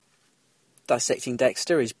Dissecting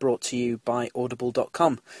Dexter is brought to you by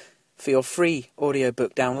Audible.com. For your free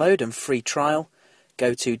audiobook download and free trial,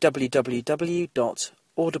 go to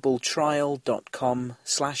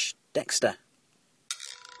www.audibletrial.com/Dexter.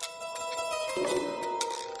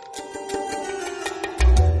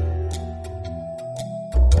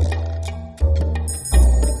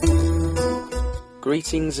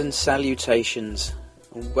 Greetings and salutations,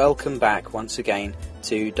 and welcome back once again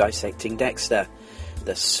to Dissecting Dexter,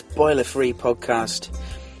 the spoiler-free podcast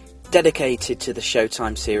dedicated to the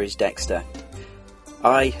Showtime series Dexter.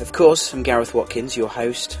 I, of course, am Gareth Watkins, your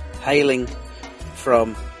host, hailing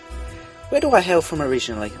from... Where do I hail from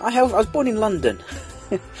originally? I was born in London.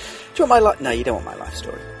 Do you want my life... No, you don't want my life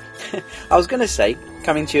story. I was going to say,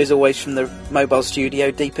 coming to you as always from the mobile studio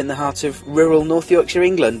deep in the heart of rural North Yorkshire,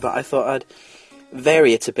 England, but I thought I'd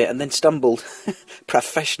vary it a bit and then stumbled,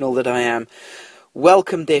 professional that I am.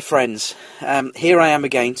 Welcome, dear friends. Here I am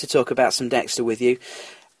again to talk about some Dexter with you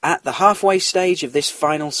at the halfway stage of this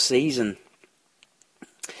final season.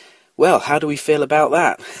 Well, how do we feel about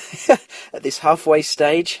that? At this halfway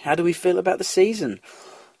stage, how do we feel about the season?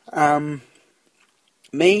 How do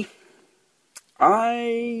I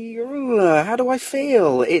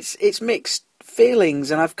feel? It's mixed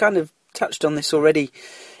feelings, and I've kind of touched on this already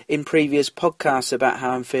in previous podcasts about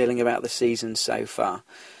how I'm feeling about the season so far.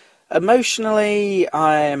 Emotionally,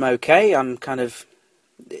 I am okay. I'm kind of...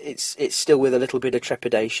 It's still with a little bit of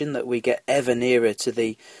trepidation that we get ever nearer to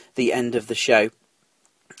the end of the show.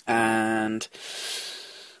 And,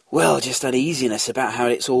 well, just uneasiness about how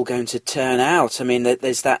it's all going to turn out. I mean,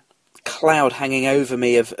 there's that cloud hanging over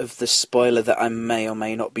me of the spoiler that I may or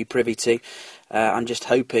may not be privy to. I'm just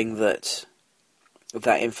hoping that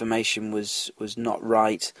information was not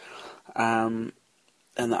right, and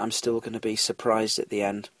that I'm still going to be surprised at the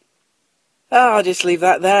end. I'll just leave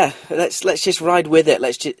that there. Let's just ride with it.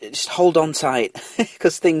 Let's just hold on tight,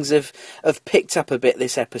 because things have picked up a bit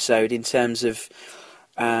this episode in terms of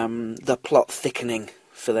the plot thickening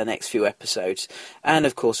for the next few episodes, and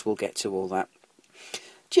of course we'll get to all that.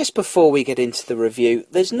 Just before we get into the review,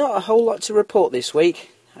 there's not a whole lot to report this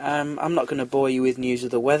week. I'm not going to bore you with news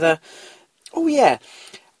of the weather. Oh yeah,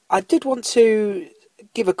 I did want to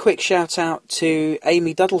give a quick shout out to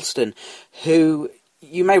Amy Duddleston, who...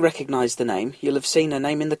 You may recognise the name. You'll have seen her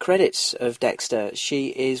name in the credits of Dexter. She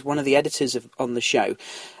is one of the editors on the show.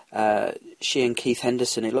 She and Keith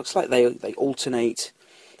Henderson, it looks like they alternate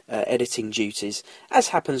editing duties, as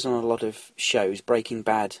happens on a lot of shows, Breaking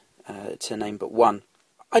Bad to name but one.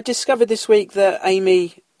 I discovered this week that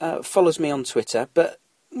Amy follows me on Twitter, but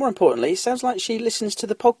more importantly, it sounds like she listens to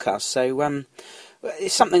the podcast, so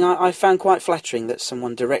it's something I found quite flattering that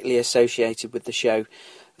someone directly associated with the show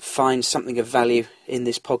finds something of value in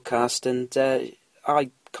this podcast, and I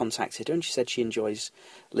contacted her and she said she enjoys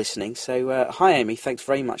listening. So hi Amy, thanks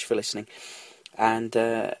very much for listening, and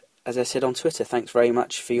as I said on Twitter, thanks very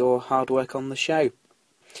much for your hard work on the show.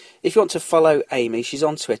 If you want to follow Amy, she's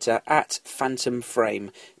on Twitter at PhantomFrame,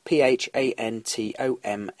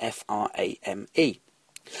 PhantomFrame.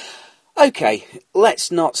 Okay,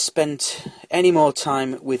 let's not spend any more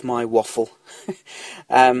time with my waffle.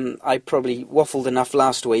 I probably waffled enough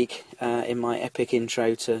last week in my epic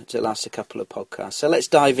intro to last a couple of podcasts. So let's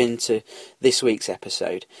dive into this week's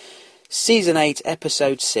episode. Season 8,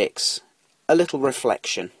 Episode 6, A Little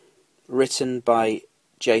Reflection. Written by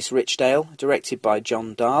Jace Richdale, directed by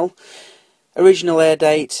John Dahl. Original air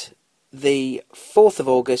date, the 4th of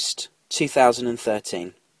August,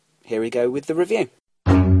 2013. Here we go with the review.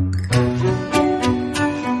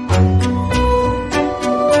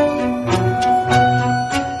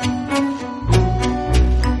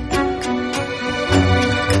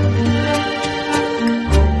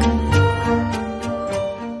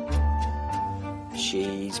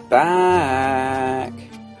 Back!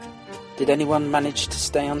 Did anyone manage to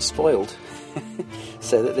stay unspoiled?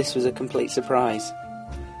 So that this was a complete surprise.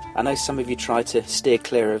 I know some of you try to steer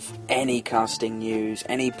clear of any casting news,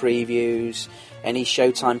 any previews, any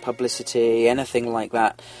Showtime publicity, anything like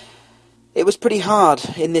that. It was pretty hard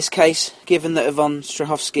in this case, given that Yvonne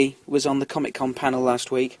Strahovski was on the Comic-Con panel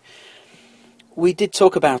last week. We did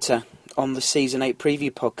talk about her on the Season 8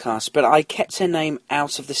 preview podcast, but I kept her name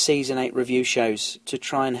out of the Season 8 review shows to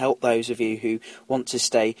try and help those of you who want to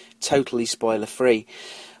stay totally spoiler-free.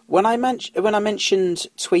 When I mentioned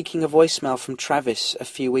tweaking a voicemail from Travis a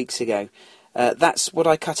few weeks ago, that's what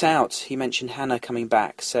I cut out. He mentioned Hannah coming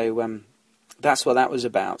back, so that's what that was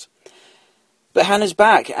about. But Hannah's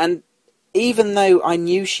back, and even though I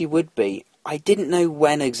knew she would be, I didn't know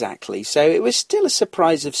when exactly, so it was still a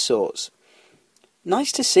surprise of sorts.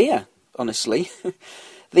 Nice to see her, honestly.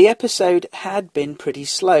 The episode had been pretty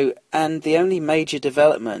slow, and the only major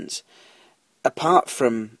development, apart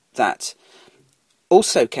from that,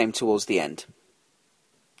 also came towards the end.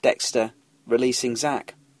 Dexter releasing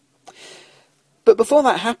Zack. But before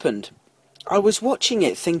that happened, I was watching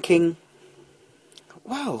it thinking,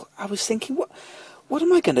 what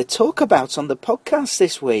am I going to talk about on the podcast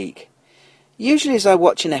this week? Usually as I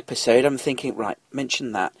watch an episode, I'm thinking, right,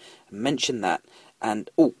 mention that, and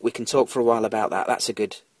we can talk for a while about that. That's a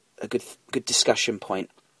good discussion point.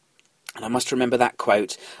 And I must remember that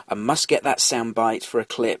quote. I must get that soundbite for a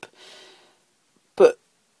clip. But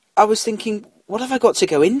I was thinking, what have I got to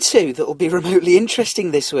go into that will be remotely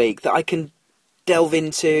interesting this week that I can delve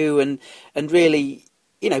into and really,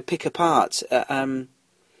 pick apart and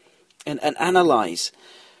analyse?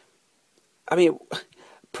 I mean,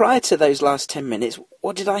 prior to those last 10 minutes,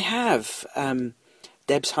 what did I have?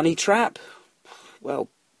 Deb's honey trap? Well,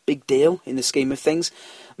 big deal in the scheme of things.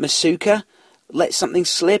 Masuka lets something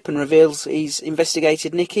slip and reveals he's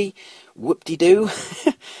investigated Nikki. Whoop-de-doo.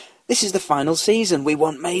 This is the final season. We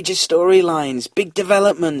want major storylines, big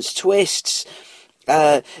developments, twists,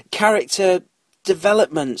 character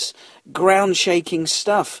developments, ground-shaking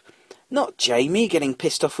stuff. Not Jamie getting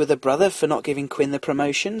pissed off with her brother for not giving Quinn the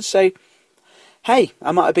promotion. So, hey,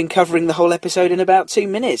 I might have been covering the whole episode in about 2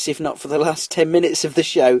 minutes, if not for the last 10 minutes of the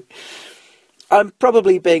show. I'm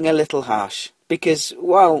probably being a little harsh, because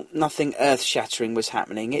while nothing earth-shattering was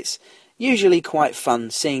happening, it's usually quite fun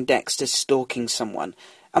seeing Dexter stalking someone.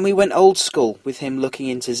 And we went old school with him looking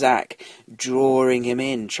into Zack, drawing him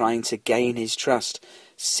in, trying to gain his trust,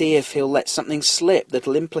 see if he'll let something slip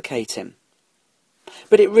that'll implicate him.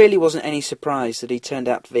 But it really wasn't any surprise that he turned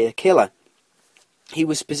out to be a killer. He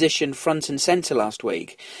was positioned front and centre last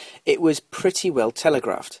week. It was pretty well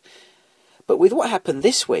telegraphed. But with what happened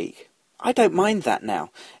this week, I don't mind that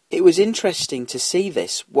now. It was interesting to see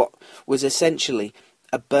this, what was essentially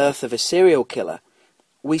a birth of a serial killer.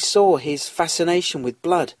 We saw his fascination with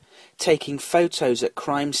blood, taking photos at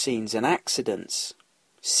crime scenes and accidents.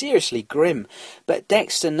 Seriously grim, but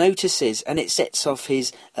Dexter notices and it sets off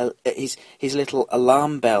his little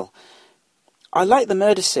alarm bell. I like the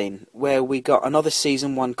murder scene where we got another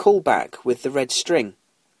season 1 callback with the red string.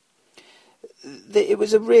 It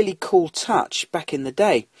was a really cool touch back in the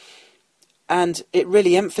day, and it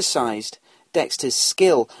really emphasised Dexter's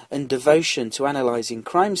skill and devotion to analysing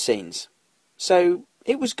crime scenes. So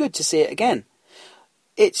it was good to see it again.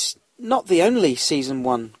 It's not the only season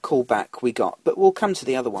 1 callback we got, but we'll come to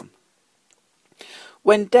the other one.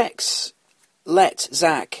 When Dex let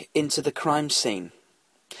Zack into the crime scene,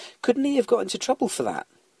 couldn't he have got into trouble for that?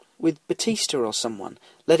 With Batista or someone,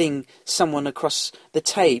 letting someone across the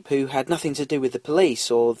tape who had nothing to do with the police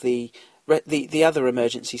or the other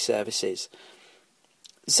emergency services.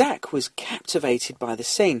 Zack was captivated by the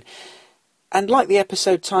scene, and like the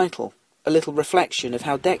episode title, a little reflection of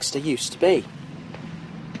how Dexter used to be.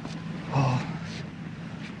 Oh,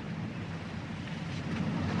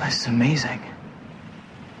 that's amazing.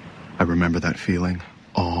 I remember that feeling.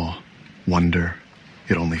 Awe, wonder.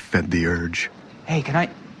 It only fed the urge. Hey, can I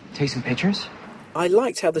take some pictures? I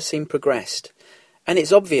liked how the scene progressed, and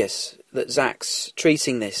it's obvious that Zack's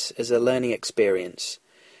treating this as a learning experience,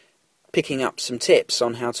 picking up some tips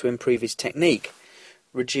on how to improve his technique,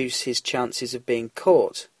 reduce his chances of being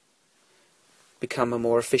caught, become a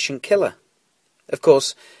more efficient killer. Of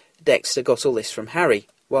course, Dexter got all this from Harry,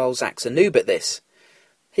 while Zack's a noob at this.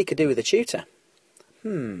 He could do with a tutor.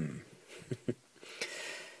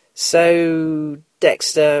 So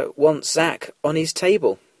Dexter wants Zack on his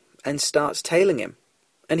table and starts tailing him,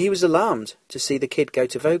 and he was alarmed to see the kid go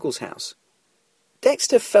to Vogel's house.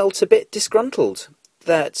 Dexter felt a bit disgruntled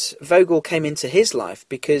that Vogel came into his life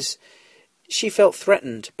because she felt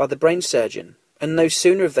threatened by the brain surgeon, and no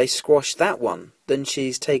sooner have they squashed that one than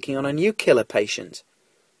she's taking on a new killer patient.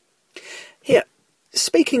 Here,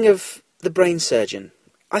 speaking of the brain surgeon,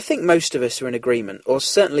 I think most of us are in agreement, or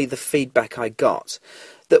certainly the feedback I got,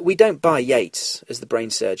 that we don't buy Yates as the brain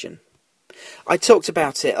surgeon. I talked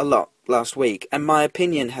about it a lot last week, and my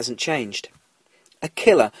opinion hasn't changed. A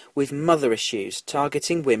killer with mother issues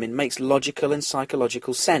targeting women makes logical and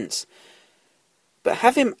psychological sense. But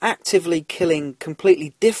have him actively killing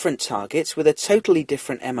completely different targets with a totally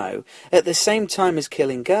different MO at the same time as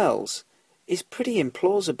killing girls is pretty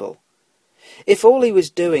implausible. If all he was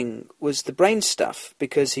doing was the brain stuff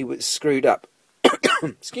because he was screwed up...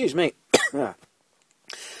 Excuse me.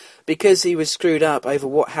 Because he was screwed up over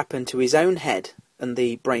what happened to his own head and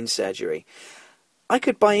the brain surgery, I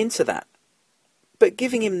could buy into that. But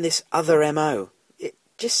giving him this other MO, it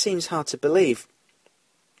just seems hard to believe.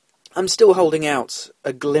 I'm still holding out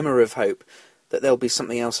a glimmer of hope that there'll be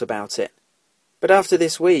something else about it. But after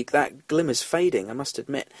this week, that glimmer's fading, I must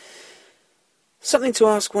admit. Something to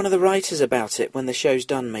ask one of the writers about it when the show's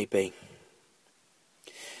done, maybe.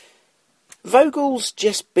 Vogel's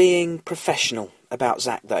just being professional about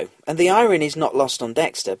Zack, though, and the irony's not lost on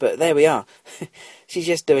Dexter, but there we are. She's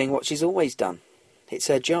just doing what she's always done. It's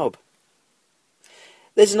her job.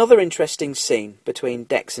 There's another interesting scene between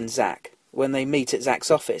Dex and Zack when they meet at Zack's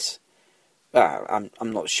office. I'm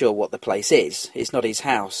not sure what the place is. It's not his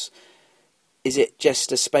house. Is it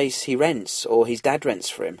just a space he rents, or his dad rents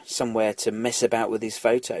for him, somewhere to mess about with his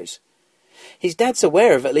photos? His dad's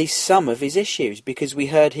aware of at least some of his issues, because we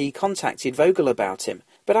heard he contacted Vogel about him.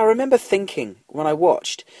 But I remember thinking, when I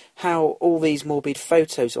watched, how all these morbid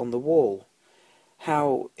photos on the wall,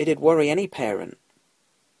 how it'd worry any parent.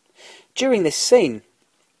 During this scene,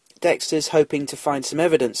 Dexter's hoping to find some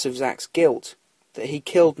evidence of Zack's guilt, that he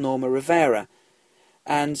killed Norma Rivera,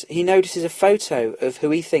 and he notices a photo of who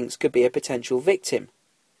he thinks could be a potential victim.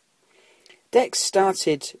 Dex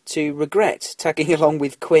started to regret tagging along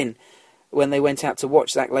with Quinn when they went out to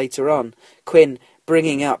watch Zack later on, Quinn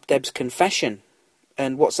bringing up Deb's confession,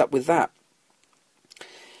 and what's up with that?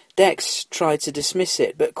 Dex tried to dismiss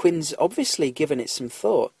it, but Quinn's obviously given it some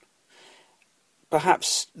thought.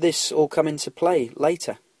 Perhaps this will come into play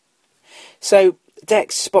later. So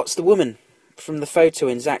Dex spots the woman from the photo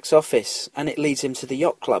in Zack's office, and it leads him to the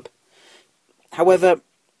yacht club. However,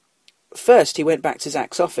 first he went back to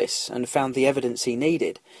Zack's office and found the evidence he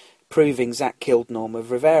needed, proving Zack killed Norma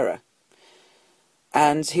Rivera.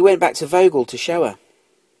 And he went back to Vogel to show her.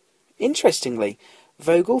 Interestingly,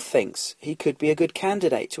 Vogel thinks he could be a good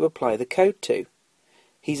candidate to apply the code to.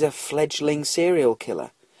 He's a fledgling serial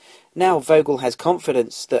killer. Now Vogel has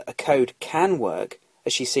confidence that a code can work,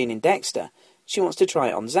 as she's seen in Dexter. She wants to try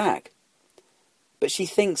it on Zack. But she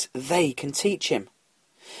thinks they can teach him.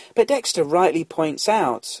 But Dexter rightly points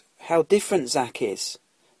out how different Zack is.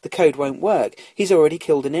 The code won't work. He's already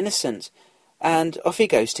killed an innocent, and off he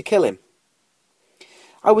goes to kill him.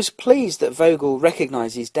 I was pleased that Vogel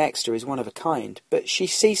recognises Dexter as one of a kind, but she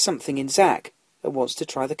sees something in Zack and wants to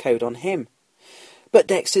try the code on him. But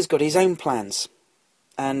Dexter's got his own plans,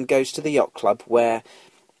 and goes to the yacht club, where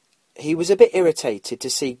he was a bit irritated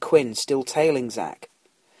to see Quinn still tailing Zack.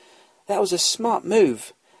 That was a smart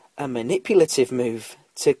move, a manipulative move,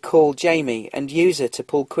 to call Jamie and use her to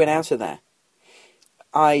pull Quinn out of there.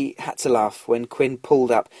 I had to laugh when Quinn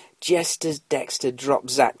pulled up just as Dexter dropped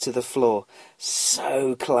Zack to the floor.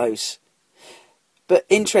 So close. But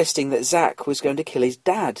interesting that Zack was going to kill his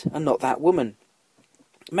dad and not that woman.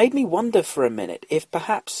 It made me wonder for a minute if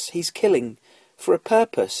perhaps he's killing for a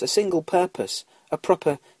purpose, a single purpose, a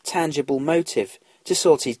proper tangible motive to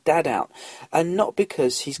sort his dad out, and not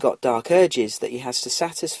because he's got dark urges that he has to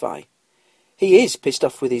satisfy. He is pissed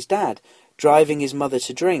off with his dad, driving his mother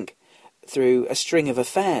to drink, through a string of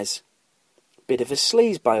affairs. Bit of a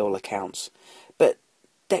sleaze by all accounts, but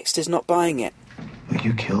Dexter's not buying it. But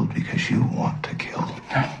you killed because you want to kill.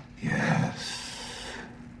 No. Yes.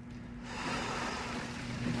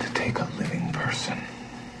 To take a living person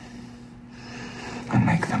and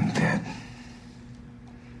make them dead.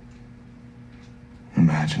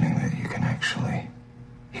 Imagining that you can actually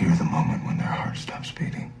hear the moment when their heart stops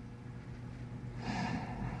beating.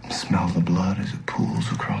 Smell the blood as it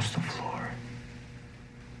pools across the floor.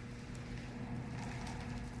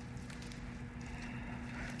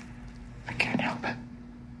 I can't help it.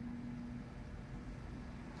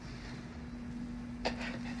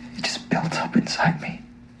 It just built up inside me.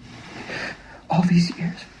 All these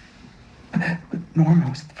years. With Norma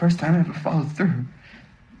was the first time I ever followed through.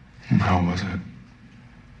 And how was it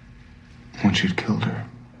when she'd killed her?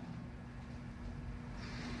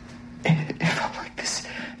 It felt like this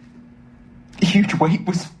huge weight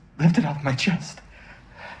was lifted off my chest.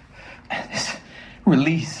 This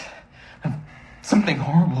release of something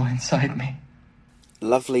horrible inside me.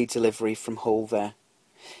 Lovely delivery from Hall there.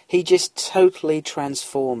 He just totally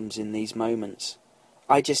transforms in these moments.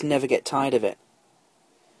 I just never get tired of it.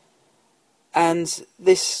 And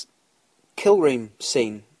this kill room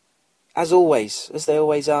scene, as always, as they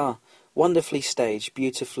always are, wonderfully staged,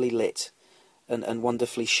 beautifully lit, and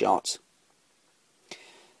wonderfully shot.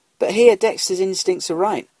 But here Dexter's instincts are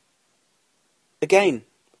right. Again,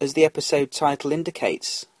 as the episode title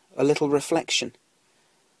indicates, a little reflection.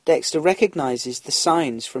 Dexter recognises the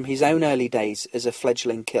signs from his own early days as a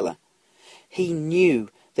fledgling killer. He knew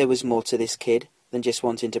there was more to this kid than just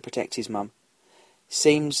wanting to protect his mum.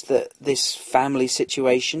 Seems that this family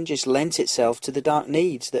situation just lent itself to the dark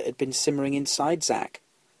needs that had been simmering inside Zack.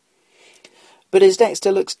 But as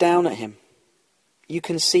Dexter looks down at him, You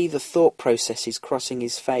can see the thought processes crossing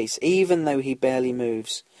his face, even though he barely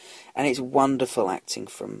moves. And it's wonderful acting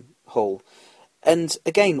from Hall. And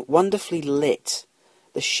again, wonderfully lit.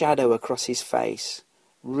 The shadow across his face.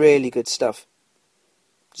 Really good stuff.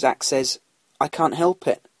 Zack says, I can't help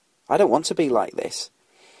it. I don't want to be like this.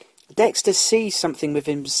 Dexter sees something with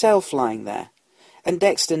himself lying there. And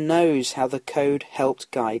Dexter knows how the code helped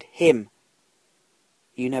guide him.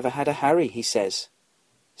 You never had a Harry, he says,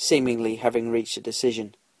 seemingly having reached a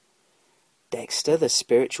decision. Dexter, the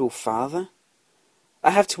spiritual father?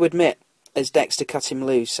 I have to admit, as Dexter cut him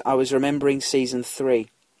loose, I was remembering season 3,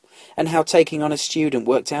 and how taking on a student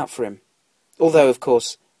worked out for him. Although, of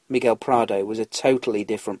course, Miguel Prado was a totally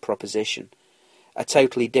different proposition, a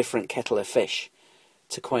totally different kettle of fish,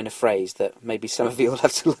 to coin a phrase that maybe some of you will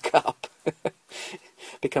have to look up.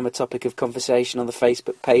 Become a topic of conversation on the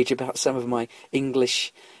Facebook page about some of my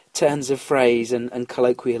English turns of phrase and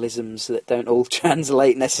colloquialisms that don't all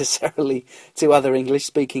translate necessarily to other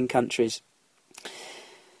English-speaking countries.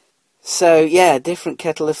 So, yeah, different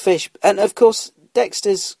kettle of fish. And, of course,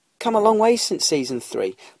 Dexter's come a long way since season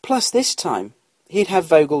 3. Plus, this time, he'd have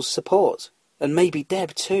Vogel's support. And maybe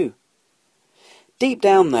Deb, too. Deep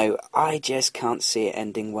down, though, I just can't see it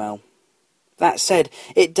ending well. That said,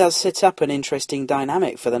 it does set up an interesting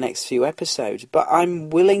dynamic for the next few episodes, but I'm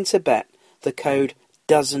willing to bet the code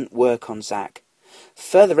doesn't work on Zack,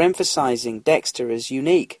 further emphasising Dexter as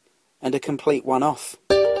unique and a complete one-off.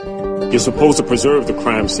 You're supposed to preserve the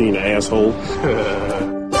crime scene, asshole.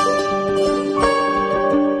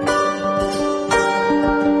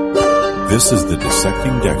 This is the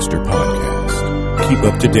Dissecting Dexter podcast. Keep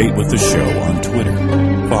up to date with the show on Twitter.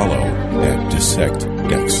 Follow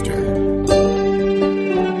 @DissectDexter.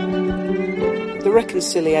 The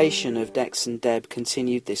reconciliation of Dex and Deb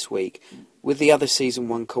continued this week with the other season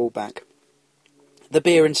 1 callback. The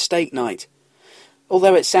beer and steak night.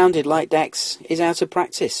 Although it sounded like Dex is out of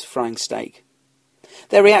practice frying steak.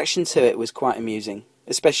 Their reaction to it was quite amusing,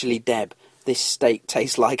 especially Deb. This steak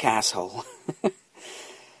tastes like asshole.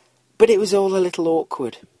 But it was all a little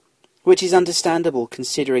awkward, which is understandable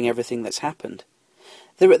considering everything that's happened.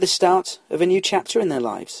 They're at the start of a new chapter in their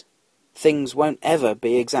lives. Things won't ever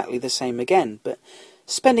be exactly the same again, but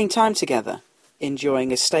spending time together,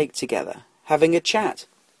 enjoying a steak together, having a chat.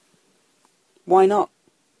 Why not?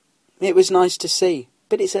 It was nice to see,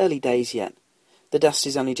 but it's early days yet. The dust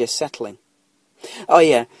is only just settling. Oh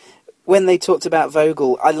yeah, when they talked about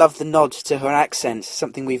Vogel, I loved the nod to her accent,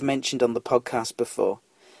 something we've mentioned on the podcast before.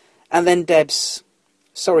 And then Deb's,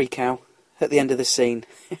 sorry cow, at the end of the scene.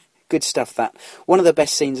 Good stuff, that. One of the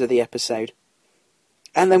best scenes of the episode.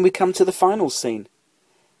 And then we come to the final scene.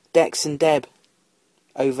 Dex and Deb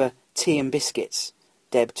over tea and biscuits.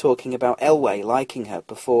 Deb talking about Elway liking her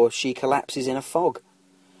before she collapses in a fog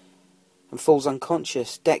and falls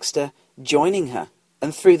unconscious. Dexter joining her.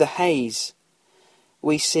 And through the haze,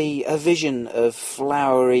 we see a vision of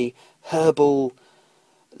flowery, herbal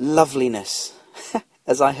loveliness.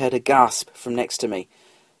 As I heard a gasp from next to me,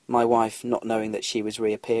 my wife not knowing that she was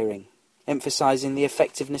reappearing, emphasising the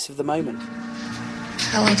effectiveness of the moment.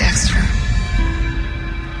 Hello, Dexter.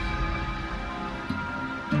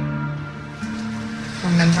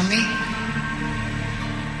 Remember me?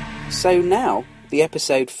 So now, the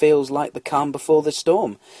episode feels like the calm before the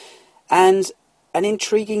storm, and an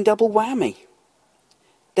intriguing double whammy.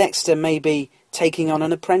 Dexter may be taking on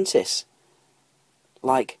an apprentice,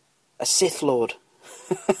 like a Sith Lord,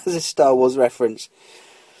 as a Star Wars reference.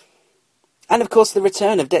 And of course the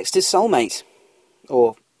return of Dexter's soulmate,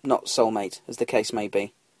 or not soulmate, as the case may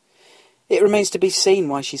be. It remains to be seen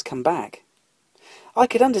why she's come back. I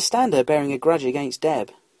could understand her bearing a grudge against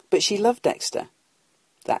Deb, but she loved Dexter.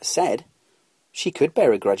 That said, she could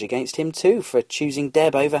bear a grudge against him too for choosing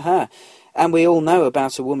Deb over her, and we all know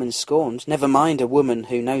about a woman scorned, never mind a woman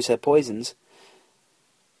who knows her poisons.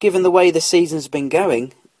 Given the way the season's been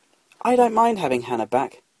going, I don't mind having Hannah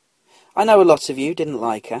back. I know a lot of you didn't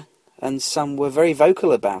like her, and some were very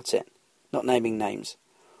vocal about it, not naming names.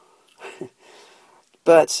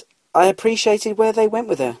 But I appreciated where they went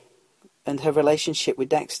with her, and her relationship with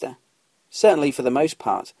Dexter. Certainly for the most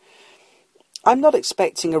part. I'm not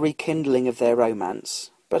expecting a rekindling of their romance,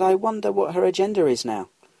 but I wonder what her agenda is now.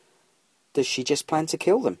 Does she just plan to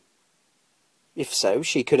kill them? If so,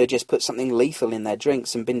 she could have just put something lethal in their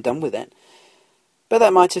drinks and been done with it. But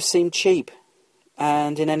that might have seemed cheap.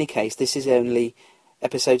 And in any case, this is only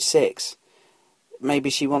episode 6. Maybe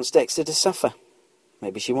she wants Dexter to suffer.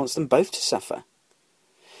 Maybe she wants them both to suffer.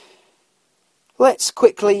 Let's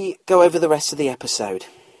quickly go over the rest of the episode.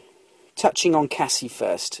 Touching on Cassie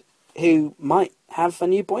first, who might have a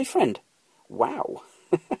new boyfriend. Wow.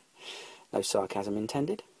 No sarcasm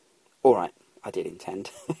intended. All right, I did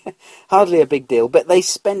intend. Hardly a big deal, but they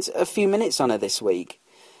spent a few minutes on her this week.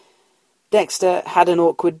 Dexter had an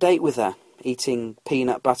awkward date with her, eating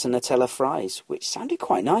peanut butter Nutella fries, which sounded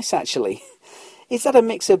quite nice, actually. Is that a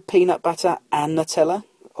mix of peanut butter and Nutella?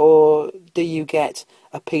 Or do you get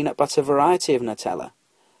a peanut butter variety of Nutella?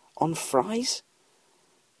 On fries?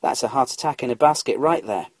 That's a heart attack in a basket right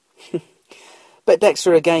there. But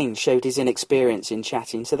Dexter again showed his inexperience in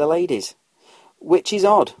chatting to the ladies, which is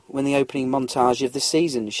odd when the opening montage of the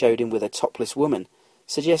season showed him with a topless woman,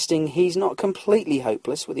 suggesting he's not completely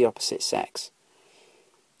hopeless with the opposite sex.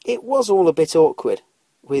 It was all a bit awkward,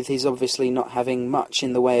 with his obviously not having much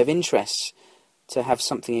in the way of interests, to have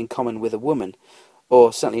something in common with a woman,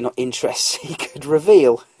 or certainly not interests he could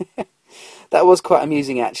reveal. That was quite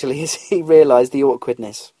amusing, actually, as he realised the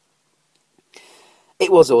awkwardness.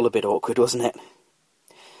 It was all a bit awkward, wasn't it?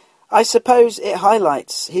 I suppose it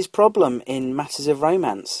highlights his problem in matters of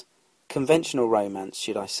romance, conventional romance,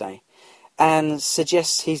 should I say, and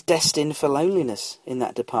suggests he's destined for loneliness in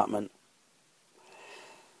that department.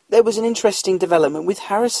 There was an interesting development with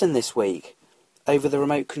Harrison this week, over the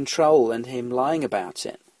remote control and him lying about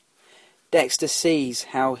it. Dexter sees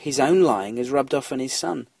how his own lying has rubbed off on his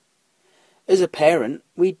son. As a parent,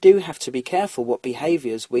 we do have to be careful what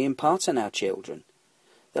behaviours we impart on our children.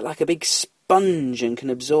 They're like a big sponge and can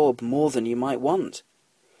absorb more than you might want.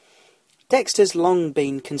 Dexter's long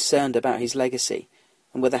been concerned about his legacy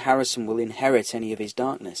and whether Harrison will inherit any of his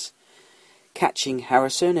darkness. Catching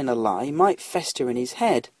Harrison in a lie might fester in his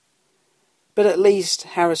head, but at least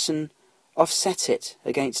Harrison offset it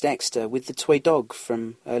against Dexter with the toy dog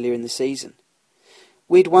from earlier in the season.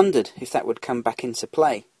 We'd wondered if that would come back into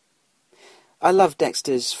play. I love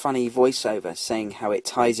Dexter's funny voiceover saying how it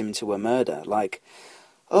ties him to a murder, like,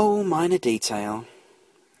 "Oh, minor detail."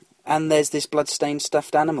 And there's this blood-stained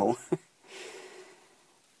stuffed animal.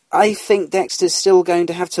 I think Dexter's still going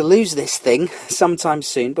to have to lose this thing sometime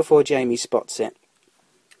soon before Jamie spots it.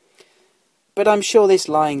 But I'm sure this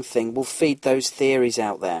lying thing will feed those theories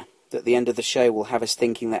out there that the end of the show will have us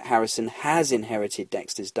thinking that Harrison has inherited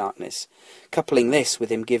Dexter's darkness, coupling this with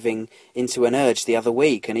him giving into an urge the other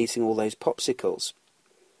week and eating all those popsicles.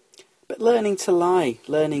 But learning to lie,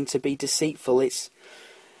 learning to be deceitful, it's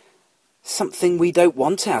something we don't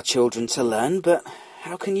want our children to learn, but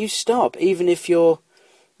how can you stop, even if you're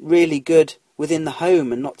really good within the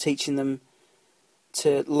home and not teaching them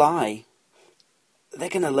to lie? They're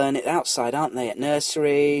going to learn it outside, aren't they? At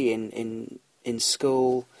nursery, in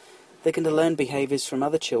school. They're going to learn behaviours from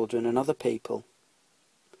other children and other people.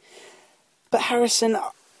 But Harrison,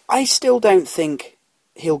 I still don't think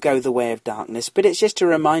he'll go the way of darkness, but it's just a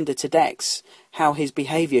reminder to Dex how his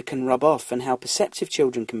behaviour can rub off and how perceptive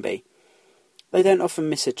children can be. They don't often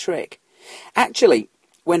miss a trick. Actually,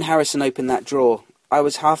 when Harrison opened that drawer, I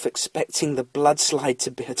was half expecting the blood slide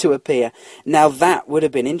to appear. Now that would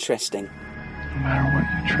have been interesting. No matter what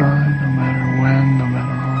you try, no matter when, no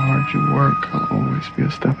matter how hard you work, I'll always be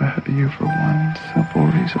a step ahead of you for one simple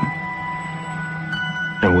reason.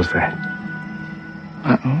 And what's that?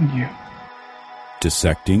 I own you.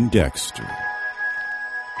 Dissecting Dexter.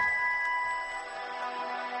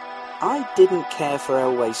 I didn't care for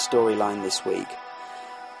Elway's storyline this week.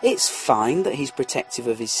 It's fine that he's protective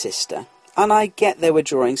of his sister, and I get they were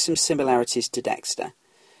drawing some similarities to Dexter.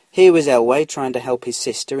 Here was Elway trying to help his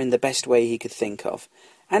sister in the best way he could think of,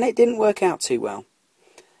 and it didn't work out too well.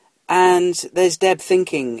 And there's Deb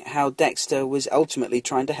thinking how Dexter was ultimately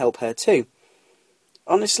trying to help her too.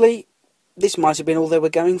 Honestly, this might have been all they were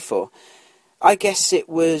going for. I guess it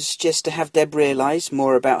was just to have Deb realise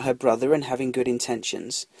more about her brother and having good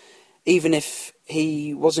intentions, even if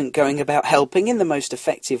he wasn't going about helping in the most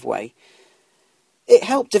effective way. It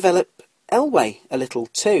helped develop Elway a little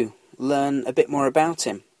too, learn a bit more about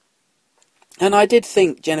him. And I did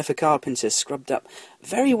think Jennifer Carpenter scrubbed up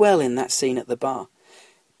very well in that scene at the bar.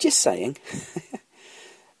 Just saying.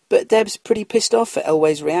 But Deb's pretty pissed off at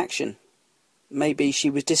Elway's reaction. Maybe she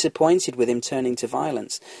was disappointed with him turning to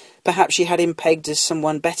violence. Perhaps she had him pegged as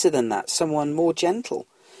someone better than that, someone more gentle.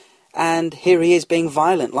 And here he is being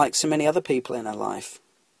violent like so many other people in her life.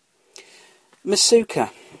 Masuka.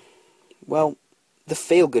 Well, the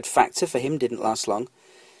feel-good factor for him didn't last long.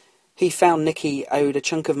 He found Nikki owed a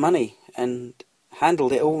chunk of money and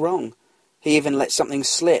handled it all wrong. He even let something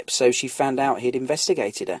slip so she found out he'd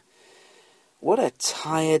investigated her. What a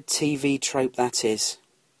tired TV trope that is.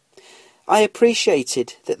 I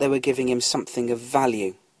appreciated that they were giving him something of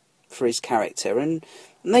value for his character, and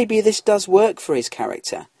maybe this does work for his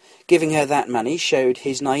character. Giving her that money showed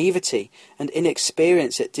his naivety and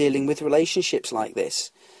inexperience at dealing with relationships like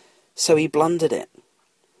this. So he blundered it.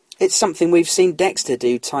 It's something we've seen Dexter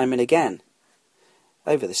do time and again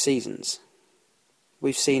over the seasons.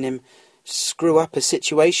 We've seen him screw up a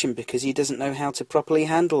situation because he doesn't know how to properly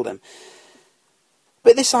handle them.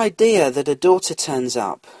 But this idea that a daughter turns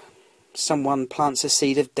up, someone plants a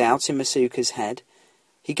seed of doubt in Masuka's head,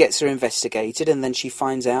 he gets her investigated, and then she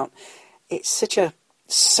finds out, it's such a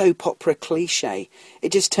soap opera cliche.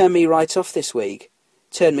 It just turned me right off this week.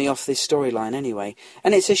 Turned me off this storyline anyway.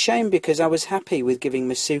 And it's a shame because I was happy with giving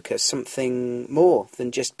Masuka something more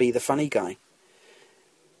than just be the funny guy.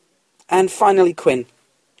 And finally, Quinn,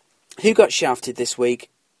 who got shafted this week?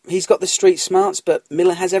 He's got the street smarts, but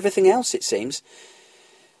Miller has everything else, it seems.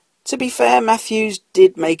 To be fair, Matthews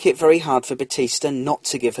did make it very hard for Batista not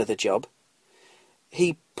to give her the job.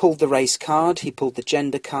 He pulled the race card, he pulled the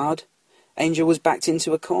gender card. Angel was backed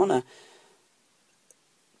into a corner.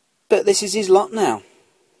 But this is his lot now.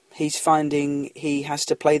 He's finding he has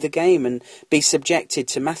to play the game and be subjected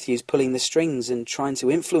to Matthews pulling the strings and trying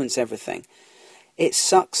to influence everything. It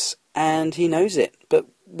sucks, and he knows it, but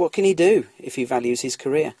what can he do if he values his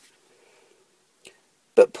career?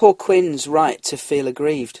 But poor Quinn's right to feel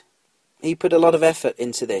aggrieved. He put a lot of effort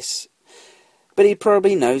into this, but he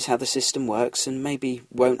probably knows how the system works and maybe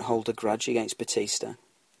won't hold a grudge against Batista,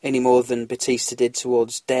 any more than Batista did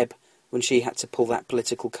towards Deb when she had to pull that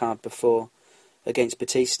political card before against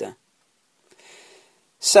Batista.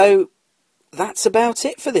 So, that's about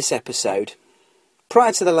it for this episode.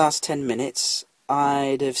 Prior to the last 10 minutes,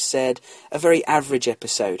 I'd have said a very average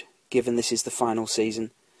episode, given this is the final season.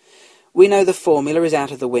 We know the formula is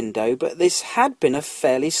out of the window, but this had been a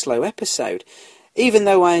fairly slow episode, even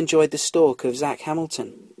though I enjoyed the stalk of Zach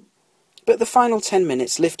Hamilton. But the final 10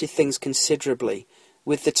 minutes lifted things considerably,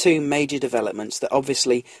 with the two major developments that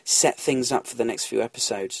obviously set things up for the next few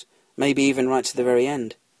episodes, maybe even right to the very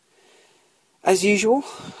end. As usual,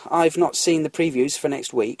 I've not seen the previews for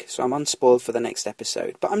next week, so I'm unspoiled for the next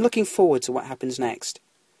episode, but I'm looking forward to what happens next.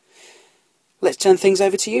 Let's turn things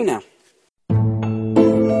over to you now.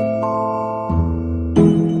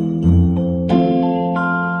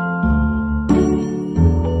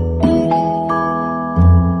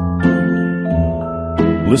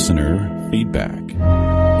 Listener feedback.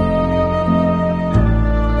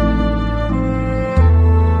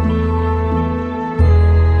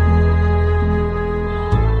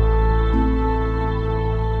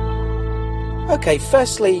 Okay,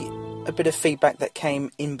 firstly, a bit of feedback that came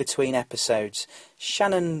in between episodes.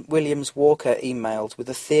 Shannon Williams-Walker emailed with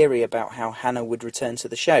a theory about how Hannah would return to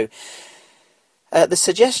the show. The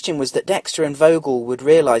suggestion was that Dexter and Vogel would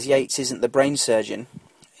realise Yates isn't the brain surgeon,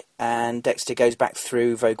 and Dexter goes back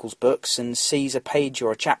through Vogel's books and sees a page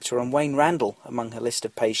or a chapter on Wayne Randall among her list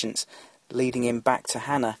of patients, leading him back to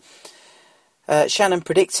Hannah. Shannon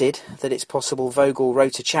predicted that it's possible Vogel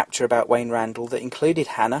wrote a chapter about Wayne Randall that included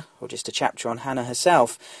Hannah, or just a chapter on Hannah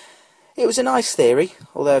herself. It was a nice theory,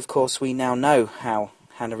 although of course we now know how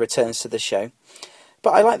Hannah returns to the show.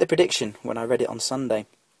 But I liked the prediction when I read it on Sunday.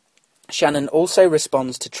 Shannon also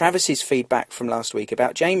responds to Travis's feedback from last week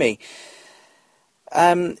about Jamie.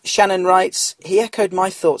 Shannon writes, he echoed my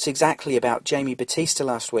thoughts exactly about Jamie Batista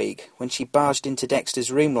last week. When she barged into Dexter's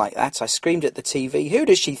room like that, I screamed at the TV, who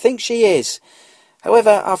does she think she is?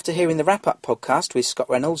 However, after hearing the wrap-up podcast with Scott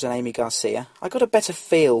Reynolds and Amy Garcia, I got a better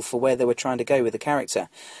feel for where they were trying to go with the character.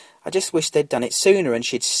 I just wish they'd done it sooner and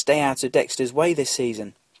she'd stay out of Dexter's way this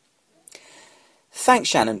season. Thanks,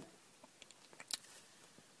 Shannon.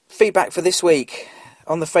 Feedback for this week.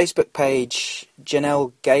 On the Facebook page,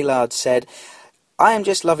 Janelle Gaylard said, I am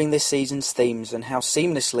just loving this season's themes and how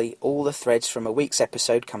seamlessly all the threads from a week's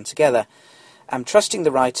episode come together. I'm trusting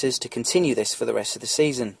the writers to continue this for the rest of the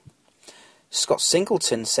season. Scott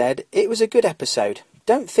Singleton said, it was a good episode.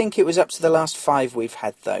 Don't think it was up to the last 5 we've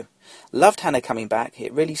had, though. Loved Hannah coming back.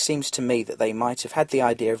 It really seems to me that they might have had the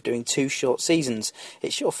idea of doing 2 short seasons.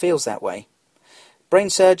 It sure feels that way.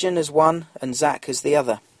 Brain Surgeon as one and Zach as the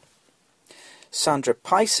other. Sandra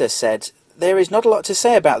Picer said, there is not a lot to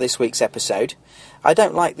say about this week's episode. I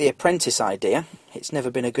don't like the apprentice idea. It's never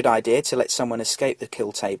been a good idea to let someone escape the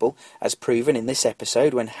kill table, as proven in this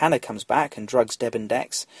episode when Hannah comes back and drugs Deb and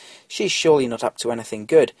Dex. She's surely not up to anything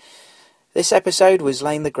good. This episode was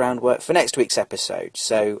laying the groundwork for next week's episode,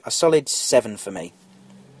 so a solid 7 for me.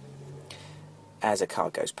 As a car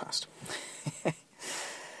goes past.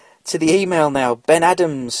 To the email now, Ben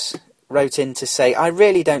Adams wrote in to say, I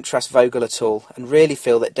really don't trust Vogel at all, and really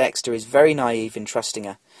feel that Dexter is very naive in trusting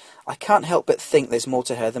her. I can't help but think there's more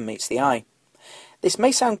to her than meets the eye. This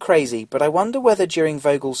may sound crazy, but I wonder whether during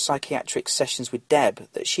Vogel's psychiatric sessions with Deb,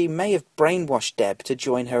 that she may have brainwashed Deb to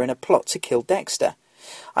join her in a plot to kill Dexter.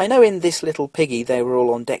 I know in This Little Piggy they were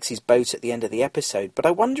all on Dexy's boat at the end of the episode, but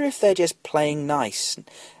I wonder if they're just playing nice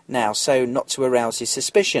now so not to arouse his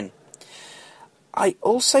suspicion. I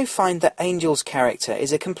also find that Angel's character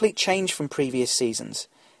is a complete change from previous seasons.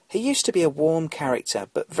 He used to be a warm character,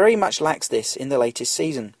 but very much lacks this in the latest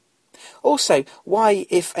season. Also, why,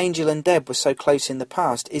 if Angel and Deb were so close in the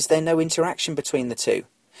past, is there no interaction between the two?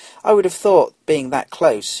 I would have thought, being that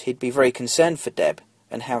close, he'd be very concerned for Deb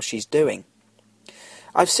and how she's doing.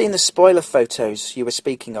 I've seen the spoiler photos you were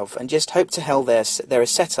speaking of, and just hope to hell they're a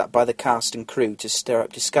set-up by the cast and crew to stir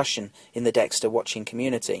up discussion in the Dexter watching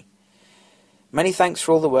community. Many thanks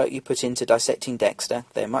for all the work you put into dissecting Dexter.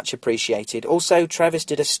 They're much appreciated. Also, Travis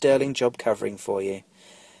did a sterling job covering for you.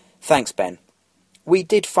 Thanks, Ben. We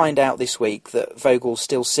did find out this week that Vogel's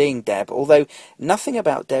still seeing Deb, although nothing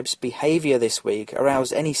about Deb's behaviour this week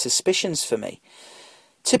aroused any suspicions for me.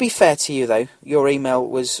 To be fair to you, though, your email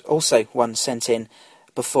was also one sent in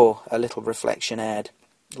before a little reflection aired,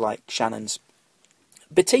 like Shannon's.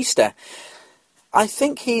 Batista. I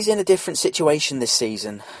think he's in a different situation this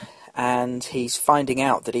season, and he's finding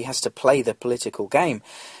out that he has to play the political game.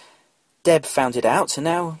 Deb found it out, and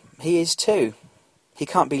now he is too. He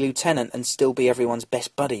can't be lieutenant and still be everyone's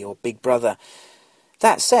best buddy or big brother.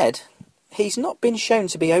 That said, he's not been shown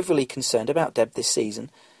to be overly concerned about Deb this season.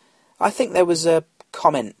 I think there was a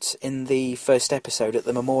comment in the first episode at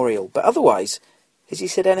the memorial, but otherwise, has he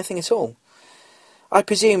said anything at all? I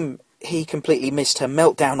presume he completely missed her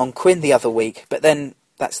meltdown on Quinn the other week, but then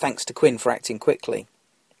that's thanks to Quinn for acting quickly.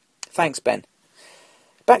 Thanks, Ben.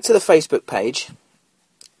 Back to the Facebook page.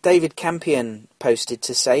 David Campion posted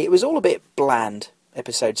to say it was all a bit bland,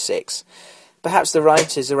 episode 6. Perhaps the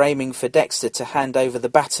writers are aiming for Dexter to hand over the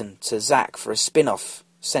baton to Zach for a spin-off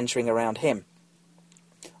centering around him.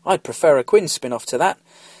 I'd prefer a Quinn spin-off to that.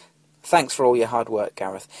 Thanks for all your hard work,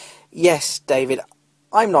 Gareth. Yes, David,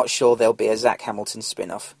 I'm not sure there'll be a Zach Hamilton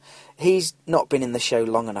spin-off. He's not been in the show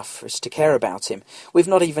long enough for us to care about him. We've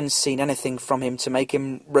not even seen anything from him to make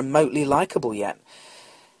him remotely likeable yet.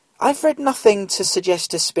 I've read nothing to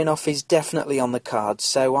suggest a spin-off is definitely on the cards,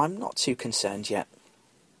 so I'm not too concerned yet.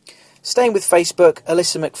 Staying with Facebook,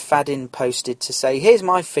 Alyssa McFadden posted to say, here's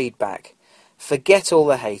my feedback. Forget all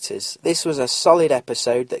the haters. This was a solid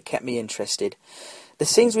episode that kept me interested. The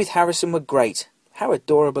scenes with Harrison were great. How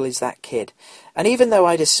adorable is that kid? And even though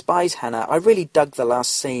I despise Hannah, I really dug the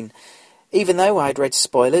last scene. Even though I'd read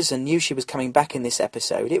spoilers and knew she was coming back in this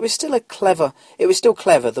episode, it was still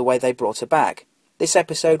clever the way they brought her back. This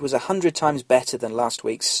episode was 100 times better than last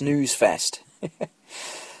week's snooze fest.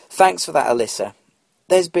 Thanks for that, Alyssa.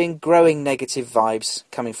 There's been growing negative vibes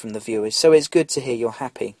coming from the viewers, so it's good to hear you're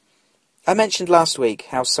happy. I mentioned last week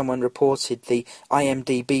how someone reported the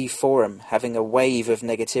IMDb forum having a wave of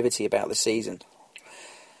negativity about the season.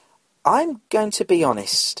 I'm going to be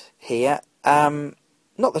honest here.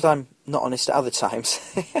 Not that I'm not honest at other times.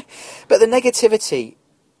 But the negativity,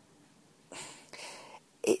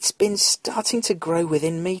 it's been starting to grow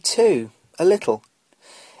within me too, a little.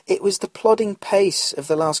 It was the plodding pace of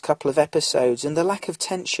the last couple of episodes and the lack of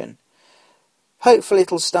tension. Hopefully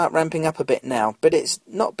it'll start ramping up a bit now, but it's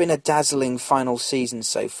not been a dazzling final season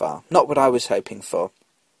so far. Not what I was hoping for.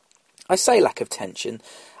 I say lack of tension.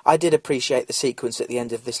 I did appreciate the sequence at the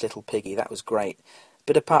end of This Little Piggy. That was great.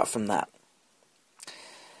 But apart from that,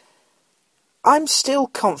 I'm still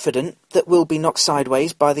confident that we'll be knocked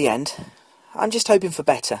sideways by the end. I'm just hoping for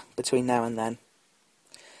better between now and then.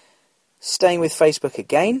 Staying with Facebook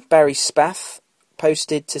again, Barry Spath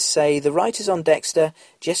posted to say the writers on Dexter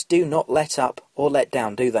just do not let up or let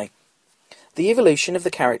down, do they? The evolution of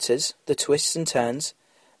the characters, the twists and turns,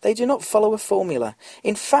 they do not follow a formula.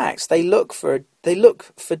 In fact, they look for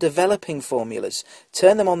developing formulas,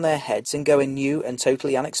 turn them on their heads and go in new and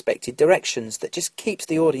totally unexpected directions that just keeps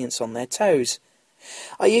the audience on their toes.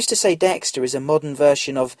 I used to say Dexter is a modern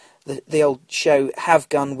version of the old show Have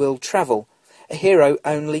Gun Will Travel, a hero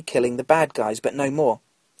only killing the bad guys but no more.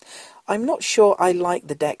 I'm not sure I like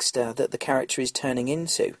the Dexter that the character is turning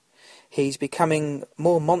into. He's becoming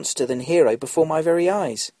more monster than hero before my very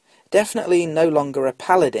eyes. Definitely no longer a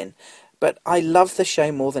paladin, but I love the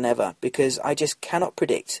show more than ever because I just cannot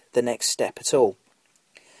predict the next step at all.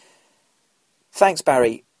 Thanks,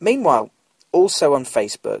 Barry. Meanwhile, also on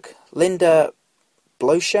Facebook, Linda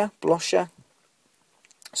Blosher.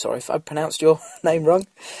 Sorry if I pronounced your name wrong.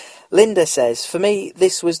 Linda says, for me,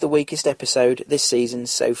 this was the weakest episode this season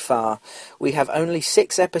so far. We have only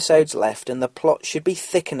 6 episodes left and the plot should be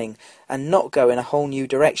thickening and not go in a whole new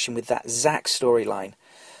direction with that Zack storyline.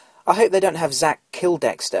 I hope they don't have Zack kill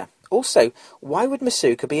Dexter. Also, why would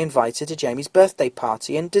Masuka be invited to Jamie's birthday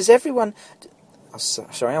party, and does everyone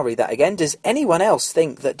Sorry, I'll read that again. Does anyone else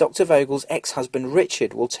think that Dr. Vogel's ex-husband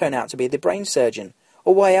Richard will turn out to be the brain surgeon?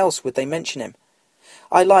 Or why else would they mention him?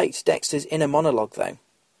 I liked Dexter's inner monologue, though.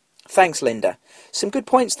 Thanks, Linda. Some good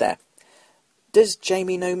points there. Does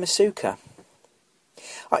Jamie know Masuka?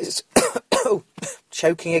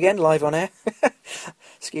 Choking again, live on air.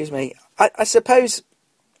 Excuse me. I suppose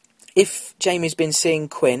if Jamie's been seeing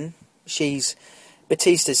Quinn, she's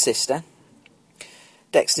Batista's sister,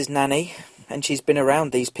 Dexter's nanny, and she's been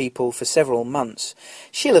around these people for several months,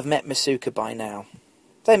 she'll have met Masuka by now.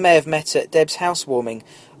 They may have met at Deb's housewarming,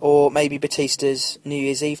 or maybe Batista's New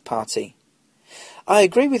Year's Eve party. I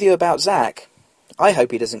agree with you about Zack. I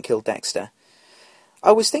hope he doesn't kill Dexter.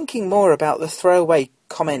 I was thinking more about the throwaway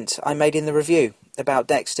comment I made in the review about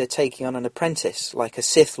Dexter taking on an apprentice, like a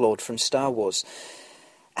Sith Lord from Star Wars.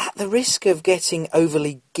 At the risk of getting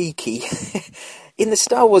overly geeky, in the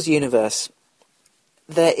Star Wars universe,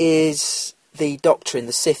 there is the doctrine,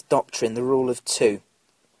 the Sith doctrine, the rule of two.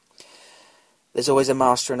 There's always a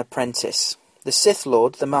master and apprentice. The Sith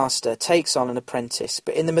Lord, the master, takes on an apprentice,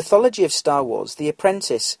 but in the mythology of Star Wars, the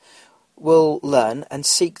apprentice will learn and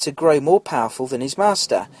seek to grow more powerful than his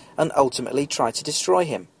master, and ultimately try to destroy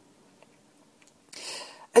him.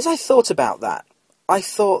 As I thought about that, I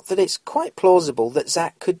thought that it's quite plausible that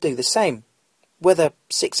Zack could do the same. Whether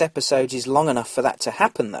 6 episodes is long enough for that to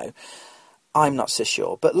happen, though, I'm not so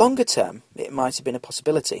sure, but longer term, it might have been a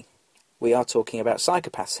possibility. We are talking about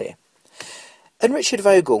psychopaths here. And Richard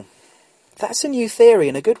Vogel, that's a new theory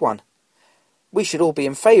and a good one. We should all be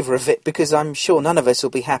in favour of it, because I'm sure none of us will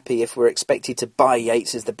be happy if we're expected to buy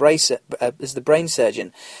Yates as the brain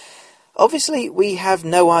surgeon. Obviously, we have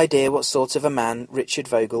no idea what sort of a man Richard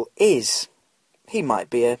Vogel is. He might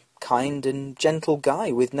be a kind and gentle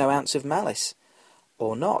guy with no ounce of malice.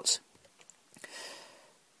 Or not.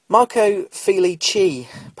 Marco Fili-Chi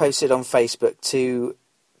posted on Facebook to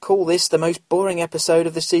call this the most boring episode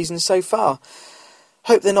of the season so far.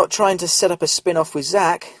 Hope they're not trying to set up a spin-off with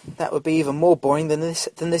Zack. That would be even more boring than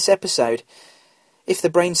this episode. If the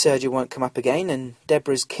brain surgeon won't come up again, and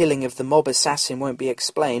Deborah's killing of the mob assassin won't be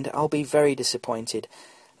explained, I'll be very disappointed.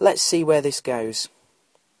 Let's see where this goes.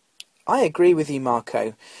 I agree with you,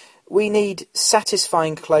 Marco. We need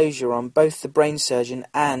satisfying closure on both the brain surgeon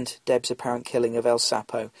and Deb's apparent killing of El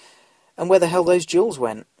Sapo, and where the hell those jewels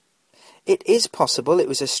went. It is possible it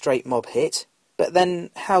was a straight mob hit, but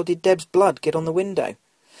then how did Deb's blood get on the window?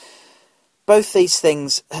 Both these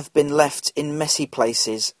things have been left in messy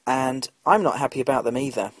places, and I'm not happy about them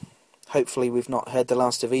either. Hopefully we've not heard the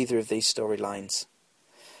last of either of these storylines.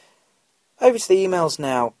 Over to the emails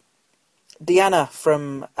now. Deanna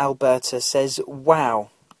from Alberta says, wow,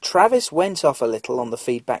 Travis went off a little on the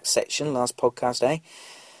feedback section last podcast, eh?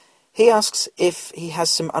 He asks if he has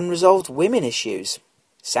some unresolved women issues.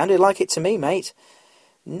 Sounded like it to me, mate.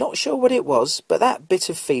 Not sure what it was, but that bit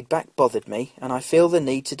of feedback bothered me, and I feel the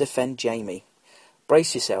need to defend Jamie.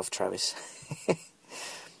 Brace yourself, Travis.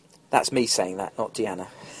 That's me saying that, not Deanna.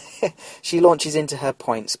 She launches into her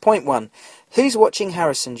points. Point 1. Who's watching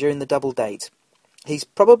Harrison during the double date? He's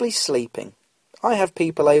probably sleeping. I have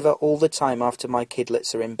people over all the time after my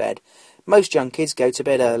kidlets are in bed. Most young kids go to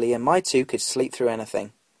bed early, and my 2 could sleep through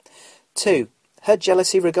anything. 2. Her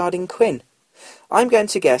jealousy regarding Quinn. I'm going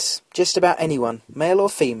to guess just about anyone, male or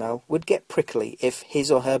female, would get prickly if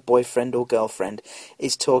his or her boyfriend or girlfriend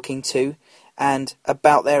is talking to and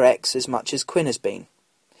about their ex as much as Quinn has been.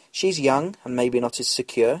 She's young and maybe not as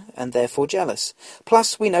secure, and therefore jealous.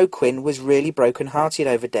 Plus, we know Quinn was really broken-hearted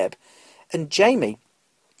over Deb, and Jamie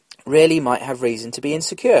really might have reason to be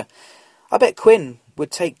insecure. I bet Quinn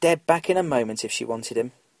would take Deb back in a moment if she wanted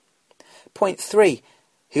him. Point 3.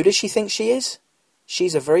 Who does she think she is?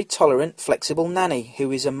 She's a very tolerant, flexible nanny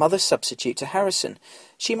who is a mother substitute to Harrison.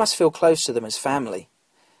 She must feel close to them as family.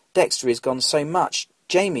 Dexter is gone so much.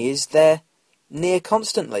 Jamie is there near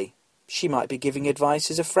constantly. She might be giving advice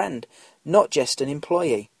as a friend, not just an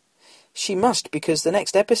employee. She must, because the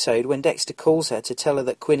next episode, when Dexter calls her to tell her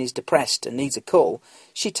that Quinn is depressed and needs a call,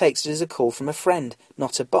 she takes it as a call from a friend,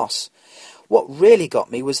 not a boss. What really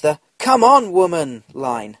got me was the "Come on, woman"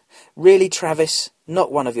 line. Really, Travis?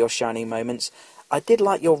 Not one of your shining moments. I did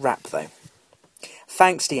like your rap, though.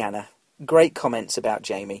 Thanks, Deanna. Great comments about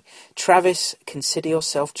Jamie. Travis, consider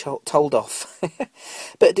yourself told off.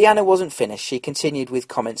 But Deanna wasn't finished. She continued with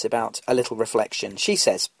comments about a little reflection. She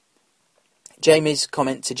says, Jamie's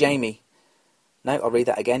comment to Jamie. No, I'll read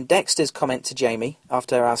that again. Dexter's comment to Jamie,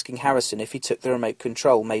 after asking Harrison if he took the remote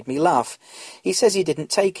control, made me laugh. He says he didn't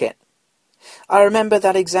take it. I remember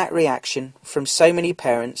that exact reaction from so many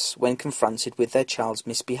parents when confronted with their child's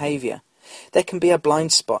misbehaviour. There can be a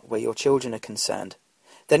blind spot where your children are concerned.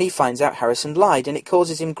 Then he finds out Harrison lied, and it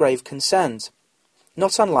causes him grave concerns.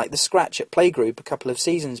 Not unlike the scratch at playgroup a couple of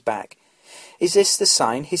seasons back. Is this the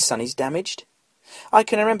sign his son is damaged? I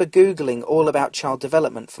can remember Googling all about child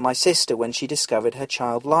development for my sister when she discovered her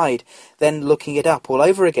child lied, then looking it up all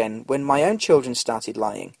over again when my own children started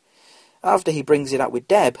lying. After he brings it up with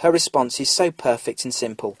Deb, her response is so perfect and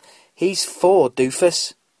simple. He's 4,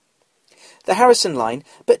 doofus. The Harrison line,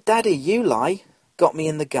 "But Daddy, you lie," got me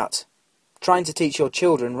in the gut. Trying to teach your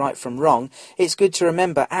children right from wrong, it's good to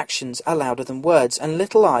remember actions are louder than words, and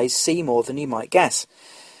little eyes see more than you might guess.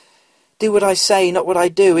 Do what I say, not what I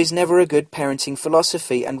do is never a good parenting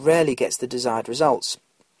philosophy and rarely gets the desired results.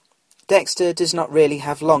 Dexter does not really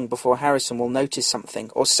have long before Harrison will notice something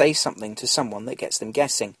or say something to someone that gets them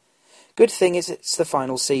guessing. Good thing is it's the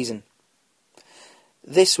final season.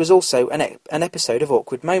 This was also an episode of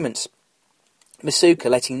awkward moments. Masuka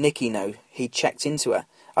letting Nikki know he'd checked into her.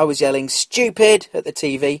 I was yelling, "Stupid!" at the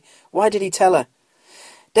TV. Why did he tell her?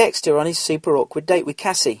 Dexter on his super awkward date with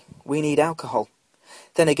Cassie. We need alcohol.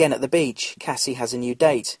 Then again at the beach, Cassie has a new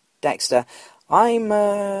date. Dexter, "I'm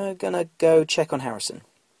gonna go check on Harrison."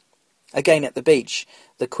 Again at the beach,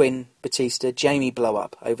 the Quinn, Batista, Jamie blow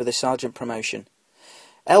up over the sergeant promotion.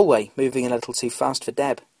 Elway moving a little too fast for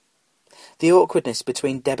Deb. The awkwardness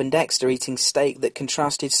between Deb and Dexter eating steak that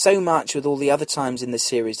contrasted so much with all the other times in the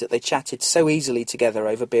series that they chatted so easily together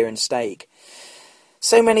over beer and steak.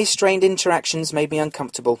 So many strained interactions made me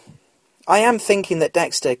uncomfortable. I am thinking that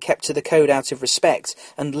Dexter kept to the code out of respect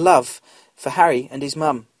and love for Harry and his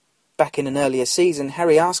mum. Back in an earlier season,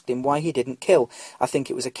 Harry asked him why he didn't kill. I think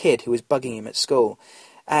it was a kid who was bugging him at school.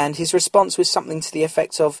 And his response was something to the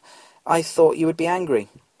effect of, "I thought you would be angry."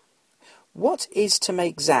 What is to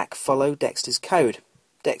make Zack follow Dexter's code?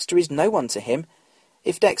 Dexter is no one to him.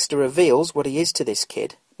 If Dexter reveals what he is to this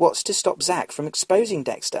kid, what's to stop Zack from exposing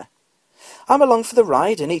Dexter? I'm along for the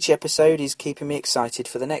ride, and each episode is keeping me excited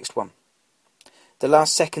for the next one. The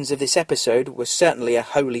last seconds of this episode was certainly a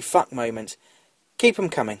holy fuck moment. Keep 'em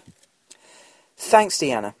coming. Thanks,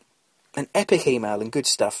 Deanna. An epic email and good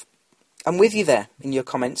stuff. I'm with you there in your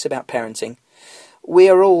comments about parenting. We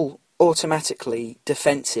are all automatically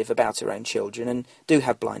defensive about our own children and do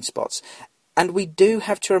have blind spots. And we do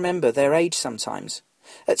have to remember their age sometimes.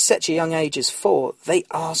 At such a young age as 4, they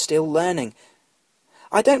are still learning.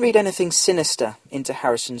 I don't read anything sinister into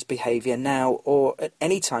Harrison's behaviour now or at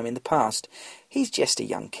any time in the past. He's just a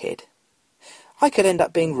young kid. I could end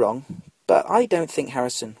up being wrong, but I don't think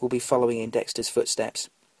Harrison will be following in Dexter's footsteps.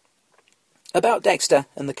 About Dexter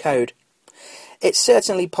and the code. It's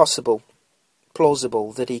certainly plausible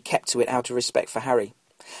that he kept to it out of respect for Harry.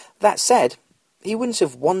 That said, he wouldn't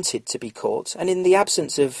have wanted to be caught, and in the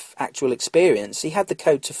absence of actual experience, he had the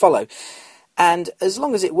code to follow, and as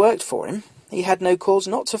long as it worked for him, he had no cause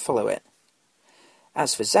not to follow it.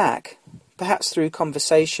 As for Zack, perhaps through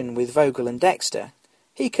conversation with Vogel and Dexter,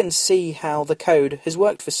 he can see how the code has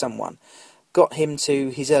worked for someone, got him to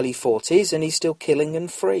his early 40s, and he's still killing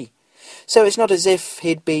and free. So it's not as if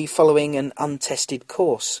he'd be following an untested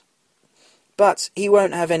course. But he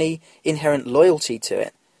won't have any inherent loyalty to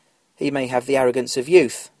it. He may have the arrogance of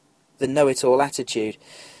youth, the know-it-all attitude,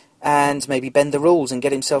 and maybe bend the rules and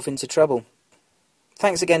get himself into trouble.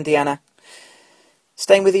 Thanks again, Deanna.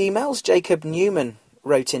 Staying with the emails, Jacob Newman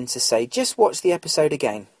wrote in to say, "Just watch the episode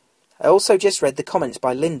again. I also just read the comments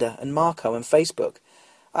by Linda and Marco on Facebook.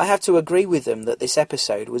 I have to agree with them that this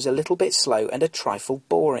episode was a little bit slow and a trifle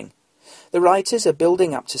boring. The writers are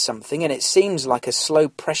building up to something, and it seems like a slow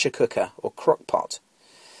pressure cooker or crock pot.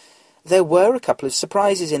 There were a couple of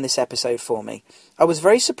surprises in this episode for me. I was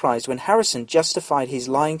very surprised when Harrison justified his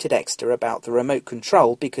lying to Dexter about the remote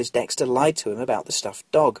control because Dexter lied to him about the stuffed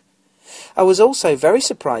dog. I was also very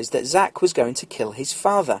surprised that Zack was going to kill his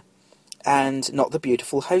father, and not the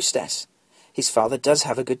beautiful hostess. His father does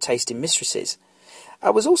have a good taste in mistresses. I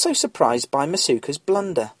was also surprised by Masuka's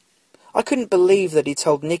blunder. I couldn't believe that he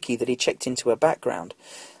told Nikki that he checked into her background.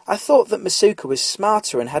 I thought that Masuka was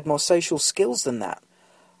smarter and had more social skills than that.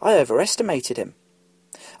 I overestimated him.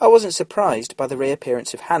 I wasn't surprised by the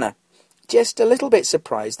reappearance of Hannah, just a little bit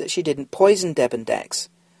surprised that she didn't poison Deb and Dex.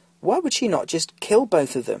 Why would she not just kill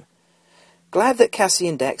both of them? Glad that Cassie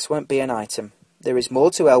and Dex won't be an item. There is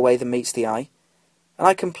more to Elway than meets the eye. And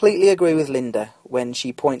I completely agree with Linda when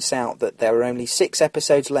she points out that there are only 6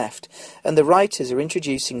 episodes left, and the writers are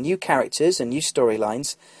introducing new characters and new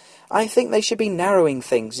storylines. I think they should be narrowing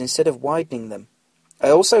things instead of widening them. I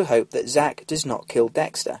also hope that Zack does not kill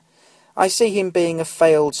Dexter. I see him being a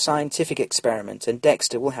failed scientific experiment, and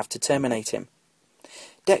Dexter will have to terminate him.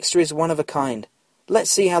 Dexter is one of a kind. Let's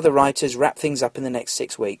see how the writers wrap things up in the next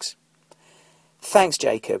 6 weeks. Thanks,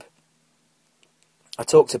 Jacob. I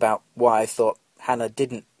talked about why I thought Hannah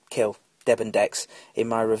didn't kill Deb and Dex in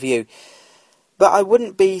my review. But I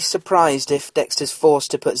wouldn't be surprised if Dexter's forced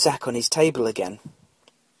to put Zack on his table again.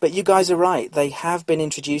 But you guys are right, they have been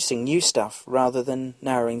introducing new stuff rather than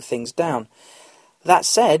narrowing things down. That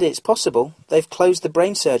said, it's possible they've closed the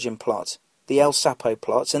brain surgeon plot, the El Sapo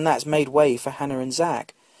plots, and that's made way for Hannah and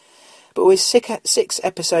Zack. But with 6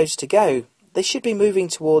 episodes to go, they should be moving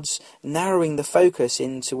towards narrowing the focus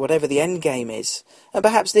into whatever the end game is. And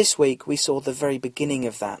perhaps this week we saw the very beginning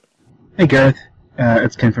of that. Hey Gareth,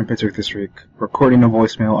 it's Ken from Pittsburgh this week, recording a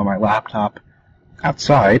voicemail on my laptop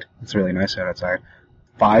outside. It's really nice outside.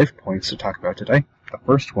 5 points to talk about today. The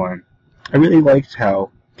first one, I really liked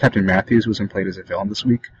how Captain Matthews wasn't played as a villain this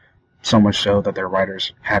week, so much so that their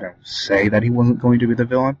writers had him say that he wasn't going to be the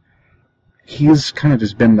villain. He's kind of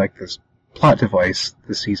just been like this plot device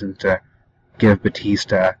this season to give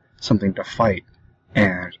Batista something to fight,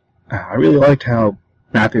 and I really liked how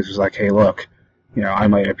Matthews was like, hey look, I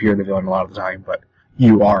might appear the villain a lot of the time, but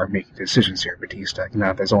you are making decisions here, Batista.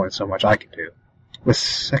 There's only so much I can do. The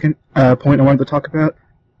second point I wanted to talk about,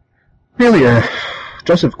 really,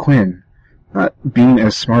 Joseph Quinn not being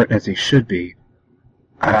as smart as he should be.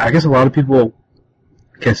 I guess a lot of people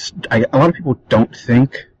don't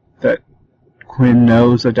think that Quinn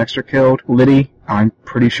knows that Dexter killed Liddy. I'm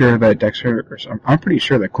pretty sure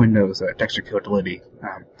that Quinn knows that Dexter killed Liddy,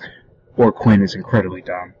 or Quinn is incredibly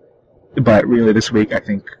dumb. But really, this week, I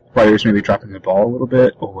think writers may be dropping the ball a little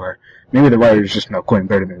bit, or maybe the writers just know Quinn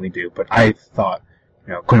better than we do. But I thought,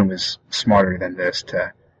 Quinn was smarter than this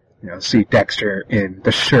to, see Dexter in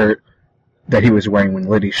the shirt that he was wearing when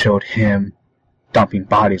Liddy showed him dumping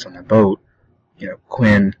bodies on the boat.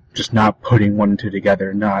 Quinn just not putting 1 and 2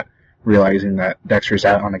 together, not realizing that Dexter's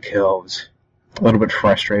out on a kill was a little bit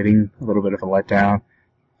frustrating, a little bit of a letdown.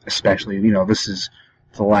 Especially, this is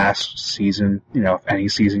the last season. If any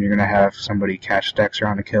season you're going to have somebody catch Dexter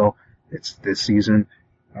on a kill, it's this season.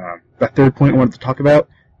 The third point I wanted to talk about,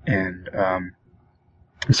 and I'm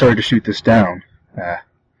sorry to shoot this down,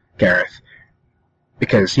 Gareth,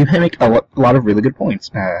 because you make a lot of really good points.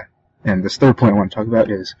 And this third point I want to talk about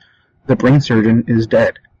is the brain surgeon is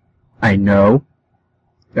dead. I know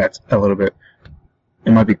that's a little bit,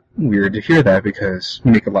 it might be weird to hear that because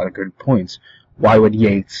you make a lot of good points. Why would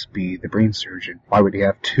Yates be the brain surgeon? Why would he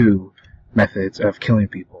have 2 methods of killing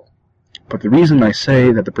people? But the reason I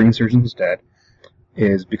say that the brain surgeon is dead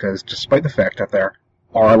is because despite the fact that there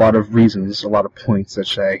are a lot of reasons, a lot of points that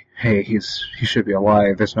say, hey, he should be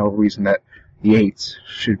alive, there's no reason that Yates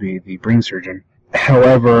should be the brain surgeon.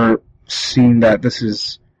 However, seeing that this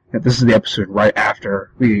is the episode right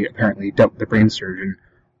after we apparently dumped the brain surgeon,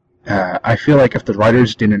 I feel like if the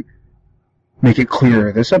writers didn't make it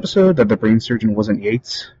clear this episode that the brain surgeon wasn't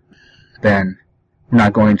Yates, then we're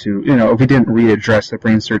not going to, if we didn't readdress the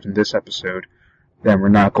brain surgeon this episode, then we're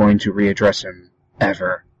not going to readdress him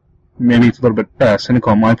ever. Maybe it's a little bit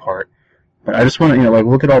cynical on my part, but I just want to,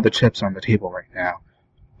 look at all the chips on the table right now.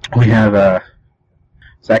 We have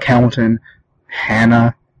Zack Hamilton,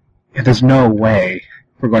 Hannah. There's no way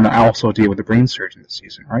we're going to also deal with the brain surgeon this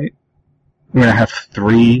season, right? We're going to have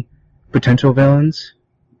 3 potential villains.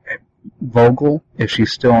 Vogel, if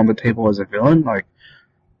she's still on the table as a villain,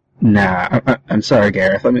 nah. I'm sorry,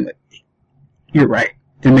 Gareth. You're right.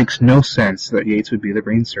 It makes no sense that Yates would be the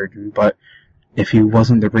brain surgeon, but if he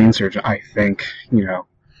wasn't the brain surgeon, I think,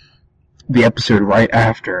 the episode right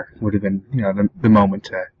after would have been, the moment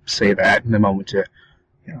to say that, and the moment to,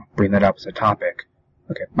 bring that up as a topic.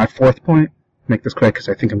 Okay, my fourth point, make this quick because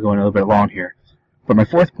I think I'm going a little bit long here, but my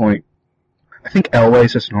fourth point, I think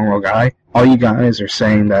Elway's just a normal guy. All you guys are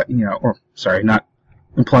saying that, not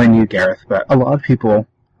implying you, Gareth, but a lot of people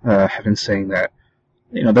have been saying that,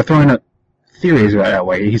 they're throwing out theories about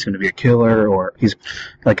Elway. He's going to be a killer, or he's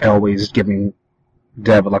like Elway's giving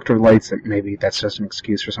Deb electrolytes, that maybe that's just an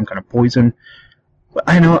excuse for some kind of poison. But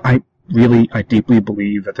I deeply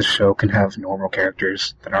believe that the show can have normal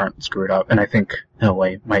characters that aren't screwed up, and I think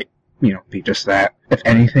Elway might, be just that. If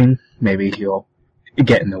anything, maybe he'll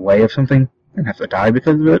get in the way of something and have to die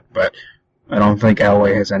because of it, but I don't think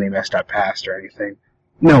Elway has any messed up past or anything.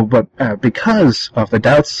 No, but because of the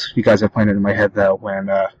doubts you guys have planted in my head, though,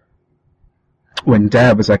 when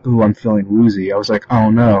Deb was like, ooh, I'm feeling woozy, I was like, oh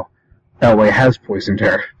no, Elway has poisoned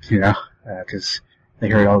her, because I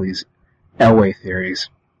heard all these Elway theories.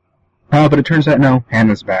 But it turns out, no,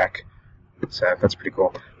 Hannah's back. That's pretty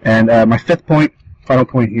cool. And my fifth point, final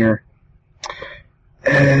point here,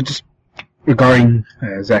 just regarding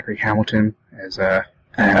Zachary Hamilton as a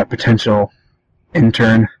potential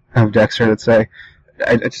intern of Dexter, let's say.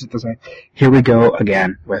 Here we go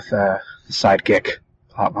again with the sidekick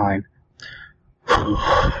plotline.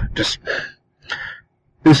 This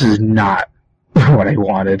is not what I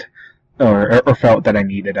wanted or felt that I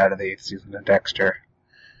needed out of the 8th season of Dexter.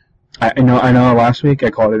 I know last week I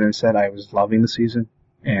called it and said I was loving the season,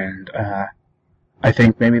 and I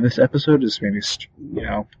think maybe this episode is maybe,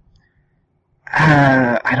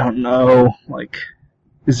 I don't know, like,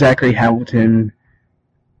 Zachary Hamilton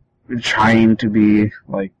trying to be,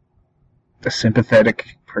 like, a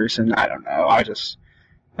sympathetic person. I don't know. I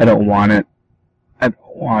don't want it. I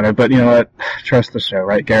don't want it, but you know what? Trust the show,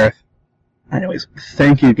 right, Gareth? Anyways,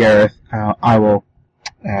 thank you, Gareth. I will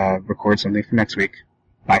record something for next week.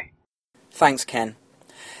 Bye. Thanks, Ken.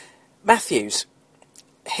 Matthews.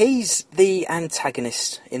 He's the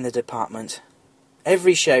antagonist in the department.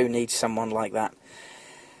 Every show needs someone like that.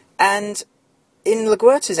 And in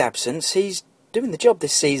LaGuerta's absence, he's doing the job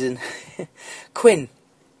this season. Quinn.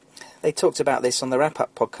 They talked about this on the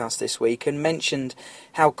Wrap-Up podcast this week and mentioned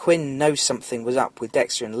how Quinn knows something was up with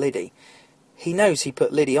Dexter and Liddy. He knows he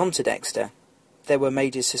put Liddy onto Dexter. There were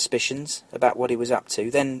major suspicions about what he was up to.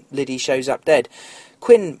 Then Liddy shows up dead.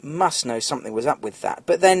 Quinn must know something was up with that.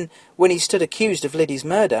 But then, when he stood accused of Liddy's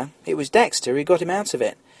murder, it was Dexter who got him out of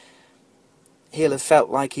it. He'll have felt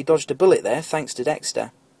like he dodged a bullet there, thanks to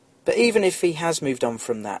Dexter. But even if he has moved on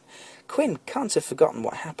from that, Quinn can't have forgotten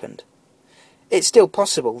what happened. It's still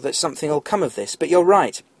possible that something will come of this, but you're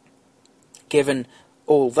right. Given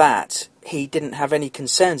all that, he didn't have any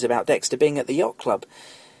concerns about Dexter being at the yacht club.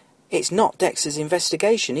 It's not Dexter's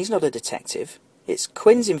investigation. He's not a detective. It's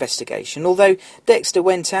Quinn's investigation. Although Dexter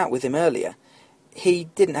went out with him earlier, he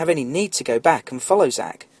didn't have any need to go back and follow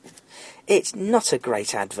Zach. It's not a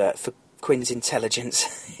great advert for Quinn's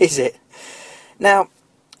intelligence, is it? Now,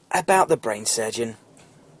 about the brain surgeon.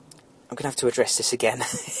 I'm going to have to address this again.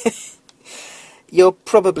 You're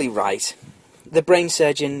probably right. The brain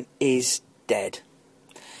surgeon is dead.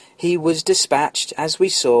 He was dispatched, as we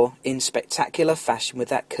saw, in spectacular fashion with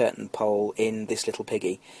that curtain pole in This Little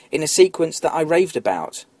Piggy, in a sequence that I raved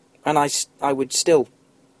about, and I would still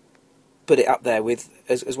put it up there with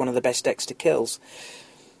as one of the best Dexter kills.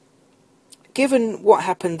 Given what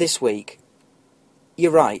happened this week,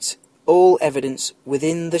 you're right, all evidence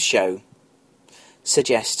within the show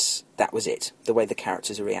suggests that was it, the way the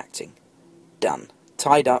characters are reacting. Done.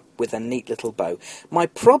 Tied up with a neat little bow. My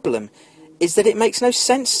problem is that it makes no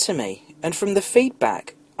sense to me, and from the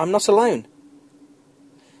feedback, I'm not alone.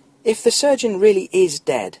 If the surgeon really is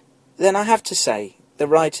dead, then I have to say the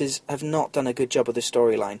writers have not done a good job of the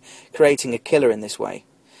storyline, creating a killer in this way.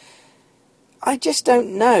 I just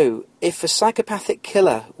don't know if a psychopathic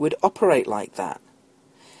killer would operate like that.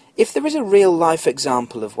 If there is a real-life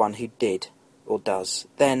example of one who did, or does,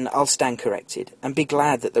 then I'll stand corrected, and be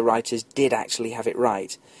glad that the writers did actually have it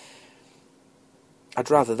right. I'd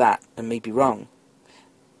rather that than me be wrong.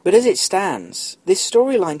 But as it stands, this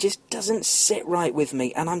storyline just doesn't sit right with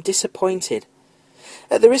me, and I'm disappointed.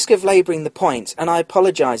 At the risk of labouring the point, and I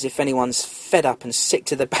apologise if anyone's fed up and sick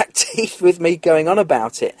to the back teeth with me going on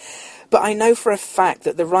about it, but I know for a fact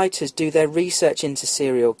that the writers do their research into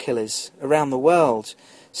serial killers around the world.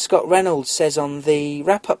 Scott Reynolds says on the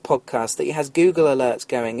Wrap-Up podcast that he has Google alerts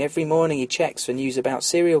going. Every morning he checks for news about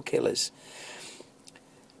serial killers.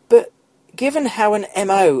 But given how an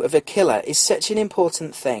MO of a killer is such an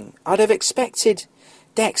important thing, I'd have expected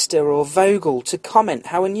Dexter or Vogel to comment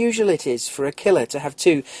how unusual it is for a killer to have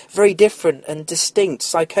two very different and distinct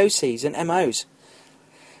psychoses and MOs.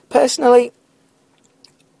 Personally,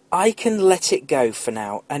 I can let it go for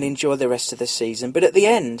now and enjoy the rest of the season, but at the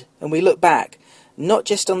end, and we look back, not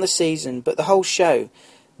just on the season, but the whole show,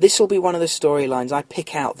 this will be one of the storylines I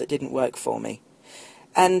pick out that didn't work for me.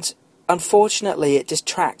 And unfortunately, it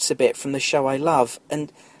distracts a bit from the show I love,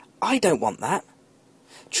 and I don't want that.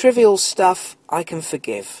 Trivial stuff I can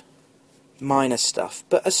forgive. Minor stuff.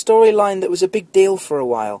 But a storyline that was a big deal for a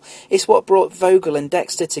while. It's what brought Vogel and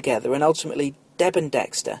Dexter together, and ultimately Deb and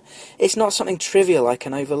Dexter. It's not something trivial I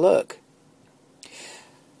can overlook.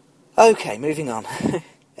 Okay, moving on.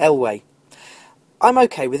 Elway. I'm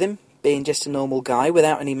okay with him being just a normal guy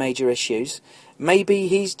without any major issues. Maybe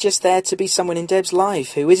he's just there to be someone in Deb's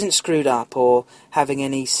life who isn't screwed up or having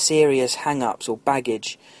any serious hang-ups or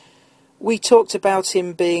baggage. We talked about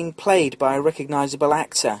him being played by a recognisable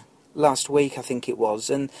actor last week, I think it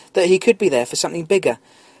was, and that he could be there for something bigger.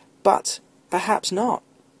 But perhaps not.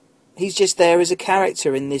 He's just there as a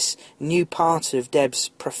character in this new part of Deb's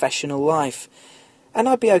professional life, and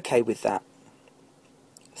I'd be okay with that.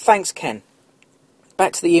 Thanks, Ken.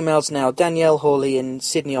 Back to the emails now. Danielle Hawley in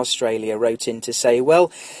Sydney, Australia wrote in to say,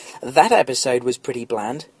 well, that episode was pretty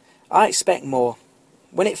bland. I expect more.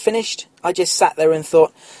 When it finished, I just sat there and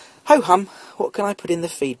thought, ho-hum, what can I put in the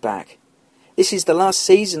feedback? This is the last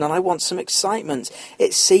season and I want some excitement.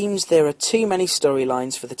 It seems there are too many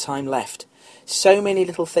storylines for the time left. So many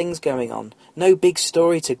little things going on. No big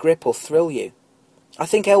story to grip or thrill you. I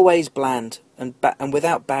think Elway's bland and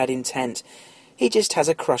without bad intent. He just has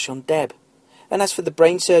a crush on Deb. And as for the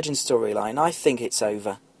brain surgeon storyline, I think it's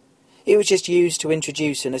over. It was just used to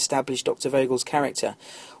introduce and establish Dr. Vogel's character.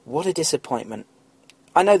 What a disappointment.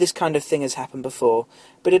 I know this kind of thing has happened before,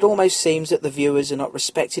 but it almost seems that the viewers are not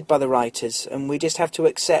respected by the writers, and we just have to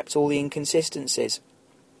accept all the inconsistencies.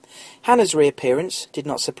 Hannah's reappearance did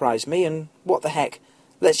not surprise me, and what the heck,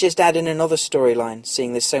 let's just add in another storyline,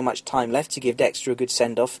 seeing there's so much time left to give Dexter a good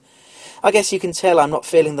send-off. I guess you can tell I'm not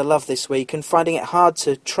feeling the love this week, and finding it hard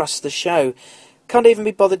to trust the show. Can't even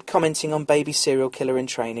be bothered commenting on baby serial killer in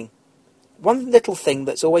training. One little thing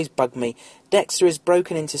that's always bugged me, Dexter has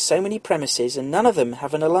broken into so many premises and none of them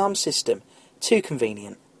have an alarm system. Too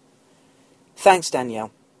convenient. Thanks, Danielle.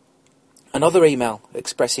 Another email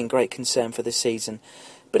expressing great concern for the season,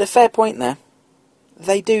 but a fair point there.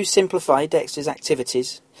 They do simplify Dexter's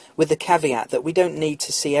activities, with the caveat that we don't need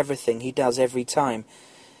to see everything he does every time.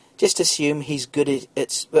 Just assume he's good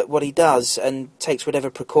at what he does and takes whatever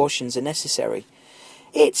precautions are necessary.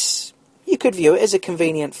 You could view it as a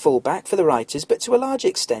convenient fallback for the writers, but to a large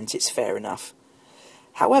extent it's fair enough.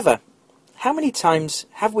 However, how many times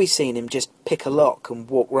have we seen him just pick a lock and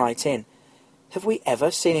walk right in? Have we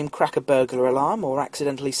ever seen him crack a burglar alarm or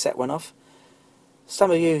accidentally set one off?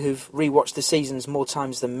 Some of you who've rewatched the seasons more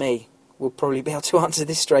times than me will probably be able to answer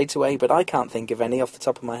this straight away, but I can't think of any off the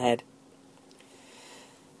top of my head.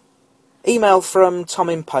 Email from Tom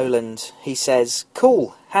in Poland. He says,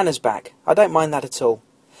 "Cool, Hannah's back. I don't mind that at all."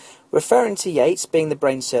 Referring to Yates being the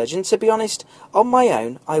brain surgeon, to be honest, on my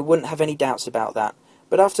own, I wouldn't have any doubts about that.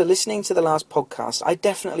 But after listening to the last podcast, I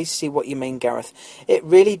definitely see what you mean, Gareth. It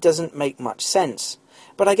really doesn't make much sense.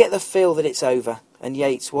 But I get the feel that it's over, and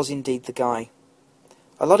Yates was indeed the guy.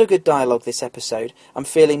 A lot of good dialogue this episode. I'm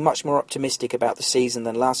feeling much more optimistic about the season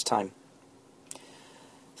than last time.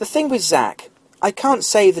 The thing with Zach, I can't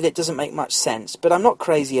say that it doesn't make much sense, but I'm not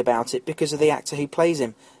crazy about it because of the actor who plays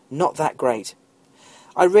him. Not that great.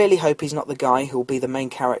 I really hope he's not the guy who'll be the main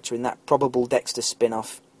character in that probable Dexter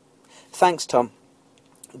spin-off. Thanks, Tom.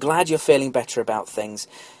 Glad you're feeling better about things.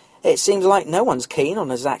 It seems like no one's keen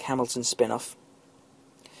on a Zach Hamilton spin-off.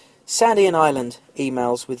 Sandy in Ireland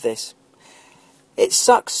emails with this. It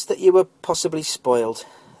sucks that you were possibly spoiled.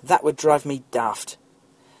 That would drive me daft.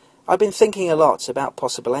 I've been thinking a lot about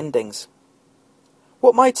possible endings.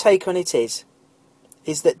 What my take on it is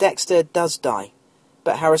that Dexter does die,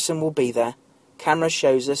 but Harrison will be there. Camera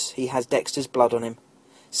shows us he has Dexter's blood on him,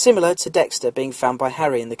 similar to Dexter being found by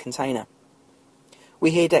Harry in the container. We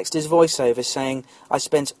hear Dexter's voiceover saying, "I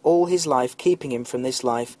spent all his life keeping him from this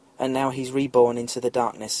life, and now he's reborn into the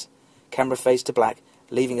darkness." Camera fades to black,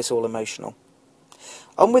 leaving us all emotional.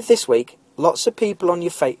 On with this week, lots of people on your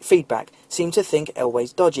feedback seem to think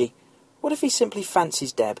Elway's dodgy. What if he simply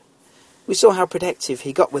fancies Deb? We saw how protective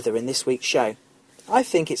he got with her in this week's show. I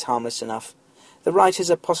think it's harmless enough. The writers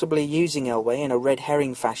are possibly using Elway in a red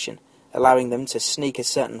herring fashion, allowing them to sneak a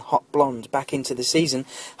certain hot blonde back into the season,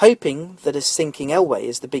 hoping that a sinking Elway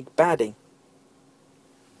is the big baddie.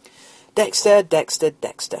 Dexter, Dexter,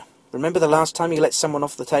 Dexter. Remember the last time he let someone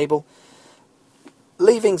off the table?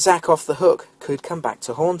 Leaving Zach off the hook could come back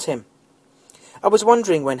to haunt him. I was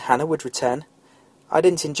wondering when Hannah would return. I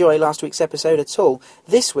didn't enjoy last week's episode at all.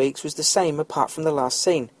 This week's was the same apart from the last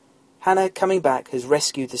scene. Hannah coming back has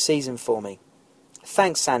rescued the season for me.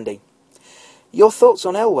 Thanks, Sandy. Your thoughts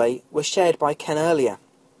on Elway were shared by Ken earlier,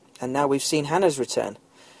 and now we've seen Hannah's return.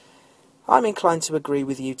 I'm inclined to agree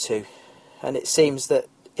with you too, and it seems that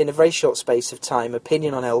in a very short space of time,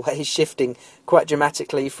 opinion on Elway is shifting quite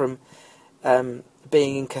dramatically from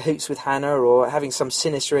being in cahoots with Hannah or having some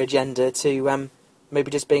sinister agenda to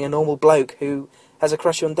maybe just being a normal bloke who has a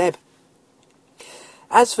crush on Deb.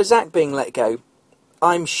 As for Zach being let go,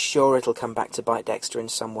 I'm sure it'll come back to bite Dexter in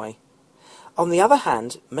some way. On the other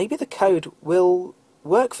hand, maybe the code will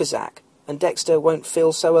work for Zach, and Dexter won't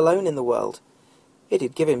feel so alone in the world.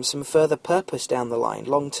 It'd give him some further purpose down the line,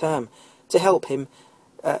 long term, to help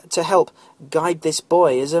guide this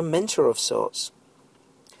boy as a mentor of sorts.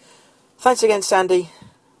 Thanks again, Sandy.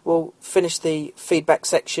 We'll finish the feedback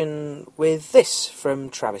section with this from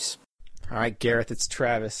Travis. All right, Gareth, it's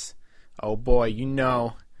Travis. Oh boy, you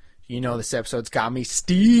know this episode's got me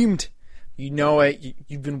steamed. You know it.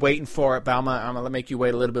 You've been waiting for it, but I'm going to make you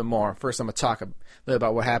wait a little bit more. First, I'm going to talk a little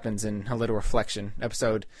about what happens in A Little Reflection,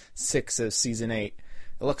 episode 6 of season 8.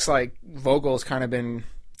 It looks like Vogel's kind of been,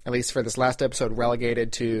 at least for this last episode,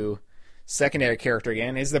 relegated to secondary character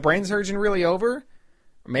again. Is the brain surgeon really over?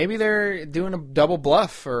 Maybe they're doing a double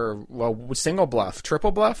bluff or single bluff,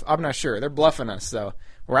 triple bluff. I'm not sure. They're bluffing us, though,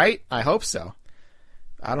 right? I hope so.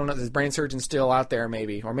 I don't know. This brain surgeon's still out there,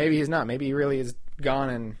 maybe, or maybe he's not. Maybe he really is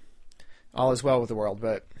gone and all is well with the world.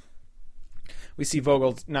 But we see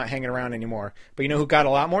Vogel not hanging around anymore. But you know who got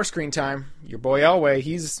a lot more screen time? Your boy Elway.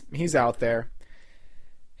 He's out there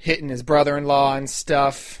hitting his brother-in-law and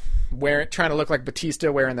stuff, trying to look like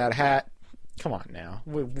Batista wearing that hat. Come on now.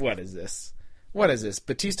 What is this? What is this?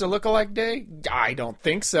 Batista lookalike day? I don't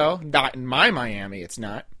think so. Not in my Miami, it's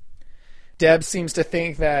not. Deb seems to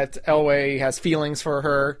think that Elway has feelings for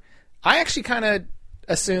her. I actually kind of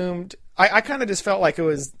assumed... I kind of just felt like it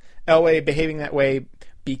was Elway behaving that way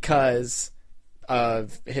because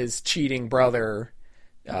of his cheating brother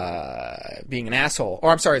being an asshole.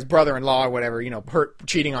 Or, I'm sorry, his brother-in-law or whatever,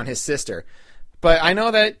 cheating on his sister. But I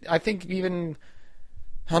know that, I think even...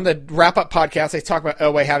 on the wrap-up podcast, they talk about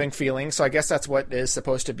Elway having feelings, so I guess that's what is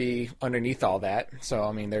supposed to be underneath all that. So,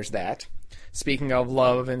 I mean, there's that. Speaking of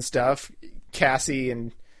love and stuff, Cassie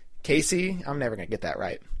and Casey, I'm never going to get that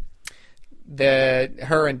right.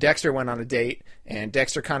 Her and Dexter went on a date, and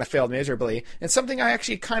Dexter kind of failed miserably. And something I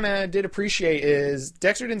actually kind of did appreciate is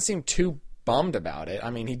Dexter didn't seem too bummed about it. I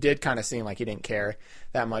mean, he did kind of seem like he didn't care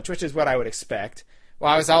that much, which is what I would expect.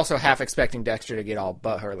 Well, I was also half expecting Dexter to get all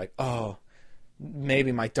butthurt, like, oh...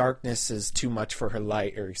 maybe my darkness is too much for her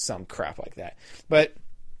light or some crap like that. But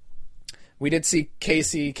we did see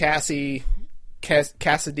Cassie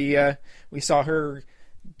Cassadia. We saw her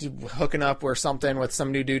hooking up or something with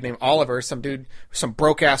some new dude named Oliver, some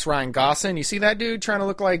broke-ass Ryan Gosling. You see that dude trying to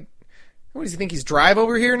look like... what does he think, he's Drive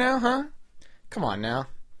over here now, huh? Come on now.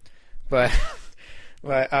 But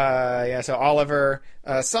yeah, so Oliver,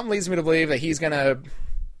 something leads me to believe that he's going to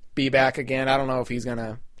be back again. I don't know if he's going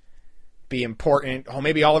to be important. Oh,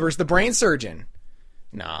 maybe Oliver's the brain surgeon.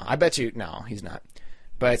 No, I bet you, no, he's not.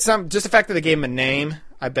 But just the fact that they gave him a name,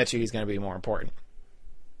 I bet you he's going to be more important.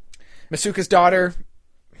 Masuka's daughter,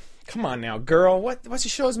 come on now, girl. What's the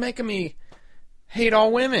show's making me hate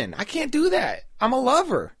all women? I can't do that. I'm a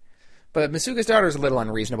lover. But Masuka's daughter is a little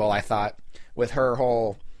unreasonable, I thought, with her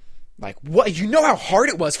whole, like, what? You know how hard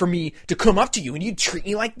it was for me to come up to you and you treat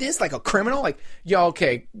me like this, like a criminal? Like, yo,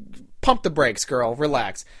 okay, pump the brakes, girl.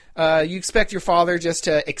 Relax. You expect your father just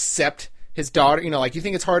to accept his daughter? Like, you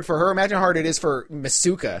think it's hard for her? Imagine how hard it is for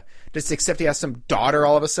Masuka just to accept he has some daughter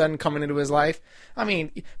all of a sudden coming into his life. I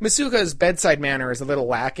mean, Masuka's bedside manner is a little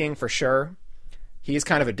lacking for sure. He's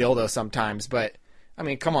kind of a dildo sometimes, but, I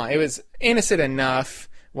mean, come on. It was innocent enough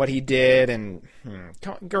what he did, and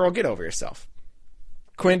girl, get over yourself.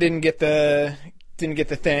 Quinn didn't get the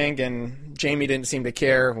thing, and Jamie didn't seem to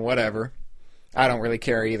care. Whatever. I don't really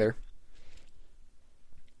care either.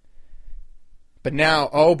 But now,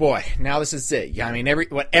 oh boy, now this is it. Yeah, I mean,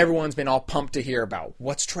 what everyone's been all pumped to hear about.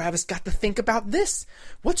 What's Travis got to think about this?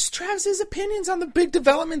 What's Travis's opinions on the big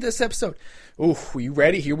development this episode? Ooh, are you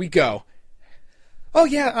ready? Here we go. Oh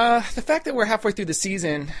yeah, the fact that we're halfway through the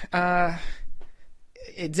season,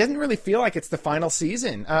 it doesn't really feel like it's the final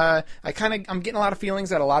season. I'm getting a lot of feelings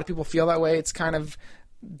that a lot of people feel that way. It's kind of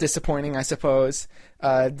disappointing, I suppose.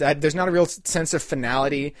 That there's not a real sense of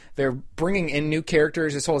finality. They're bringing in new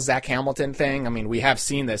characters, this whole Zach Hamilton thing. I mean, we have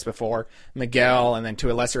seen this before. Miguel, and then to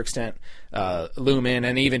a lesser extent, Lumen,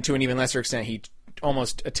 and even to an even lesser extent, he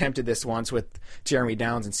almost attempted this once with Jeremy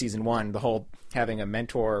Downs in season 1, the whole having a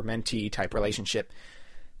mentor-mentee type relationship.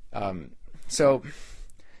 So,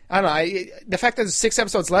 I don't know. The fact that there's 6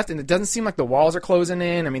 episodes left and it doesn't seem like the walls are closing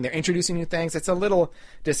in. I mean, they're introducing new things. It's a little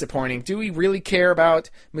disappointing. Do we really care about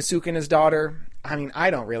Masuka and his daughter? I mean, I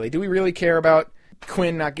don't really. Do we really care about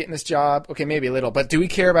Quinn not getting this job? Okay, maybe a little. But do we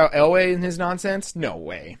care about Elway and his nonsense? No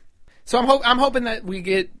way. So I'm hoping that we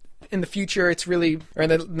get in the future, it's really, or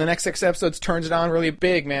the next 6 episodes turns it on really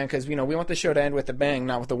big, man, because, we want the show to end with a bang,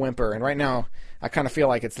 not with a whimper. And right now, I kind of feel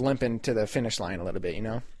like it's limping to the finish line a little bit,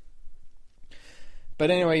 But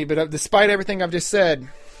anyway, despite everything I've just said,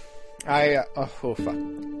 fuck.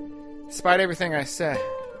 Despite everything I said,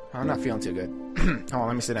 I'm not feeling too good. Hold on,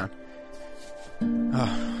 let me sit down.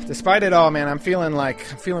 Despite it all, man, I'm feeling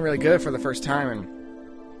really good for the first time. And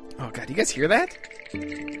oh god, do you guys hear that?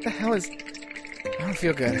 What the hell is? I don't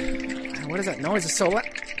feel good. What is that noise? It's so loud.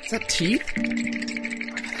 Is that teeth? Oh,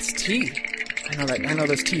 god, that's teeth. I know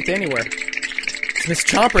those teeth anywhere. It's Miss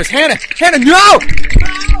Chompers. Hannah, no!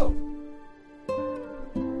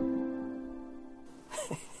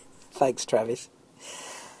 Thanks, Travis.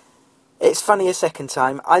 It's funny a second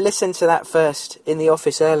time. I listened to that first in the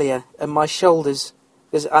office earlier, and my shoulders,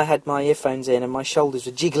 because I had my earphones in, and my shoulders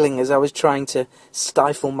were jiggling as I was trying to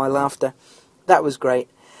stifle my laughter. That was great.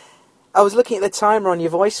 I was looking at the timer on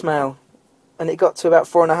your voicemail, and it got to about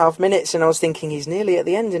 4.5 minutes, and I was thinking he's nearly at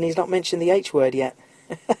the end and he's not mentioned the H word yet.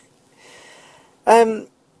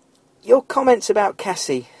 Your comments about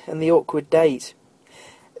Cassie and the awkward date.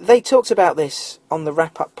 They talked about this on the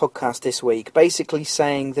wrap-up podcast this week, basically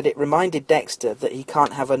saying that it reminded Dexter that he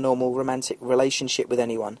can't have a normal romantic relationship with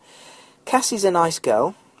anyone. Cassie's a nice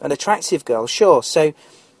girl, an attractive girl, sure, so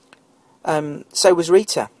was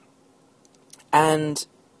Rita. And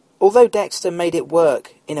although Dexter made it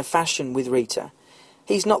work in a fashion with Rita,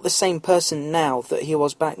 he's not the same person now that he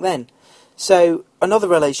was back then. So another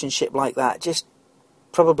relationship like that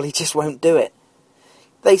probably won't do it.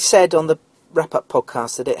 They said on the wrap-up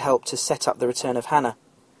podcast that it helped to set up the return of Hannah.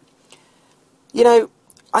 You know,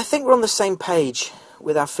 I think we're on the same page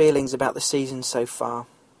with our feelings about the season so far.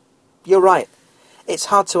 You're right. It's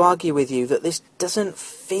hard to argue with you that this doesn't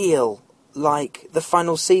feel like the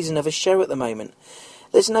final season of a show at the moment.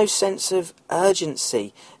 There's no sense of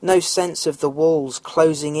urgency, no sense of the walls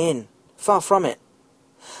closing in. Far from it.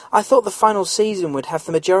 I thought the final season would have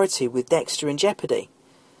the majority with Dexter in jeopardy.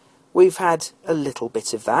 We've had a little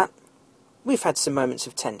bit of that. We've had some moments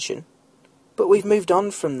of tension. But we've moved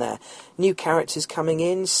on from there. New characters coming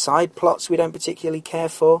in, side plots we don't particularly care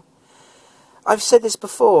for. I've said this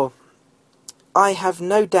before. I have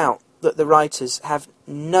no doubt that the writers have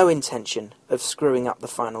no intention of screwing up the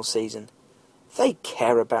final season. They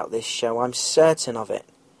care about this show, I'm certain of it.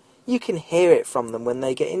 You can hear it from them when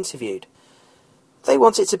they get interviewed. They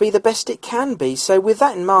want it to be the best it can be, so with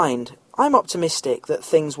that in mind, I'm optimistic that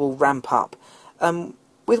things will ramp up.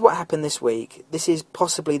 With what happened this week, this is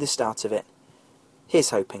possibly the start of it.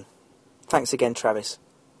 Here's hoping. Thanks again, Travis.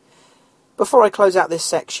 Before I close out this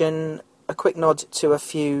section, a quick nod to a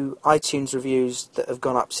few iTunes reviews that have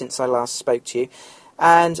gone up since I last spoke to you.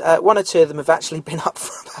 And one or two of them have actually been up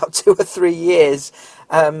for about 2 or 3 years,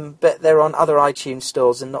 but they're on other iTunes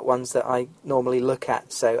stores and not ones that I normally look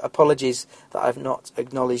at. So apologies that I've not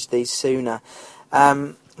acknowledged these sooner.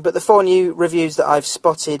 But the 4 new reviews that I've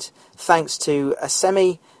spotted, thanks to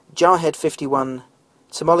Asemi, Jarhead51,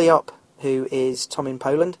 Tomoliop, who is Tom in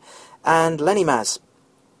Poland, and Lenny Maz.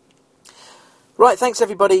 Right, thanks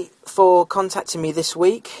everybody for contacting me this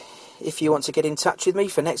week. If you want to get in touch with me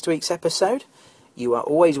for next week's episode, you are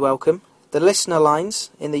always welcome. The listener lines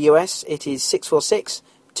in the US, it is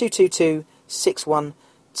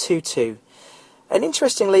 646-222-6122. And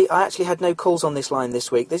interestingly, I actually had no calls on this line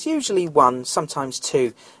this week. There's usually 1, sometimes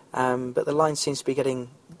 2, but the line seems to be getting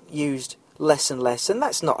used less and less, and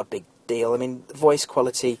that's not a big deal. I mean, voice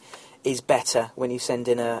quality is better when you send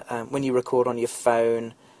in when you record on your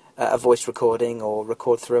phone, a voice recording, or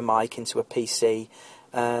record through a mic into a PC.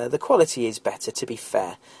 The quality is better, to be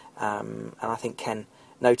fair, and I think Ken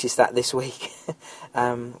noticed that this week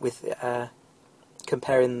with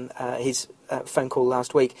comparing his phone call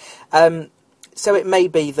last week. So it may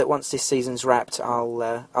be that once this season's wrapped,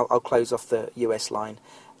 I'll close off the US line.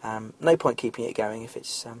 No point keeping it going if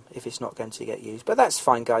it's not going to get used. But that's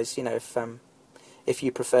fine, guys. You know, if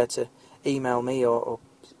you prefer to email me or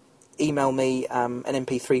email me an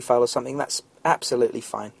MP3 file or something, that's absolutely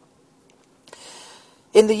fine.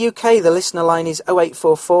 In the UK, the listener line is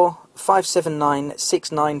 0844 579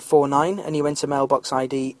 6949, and you enter mailbox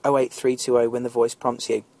ID 08320 when the voice prompts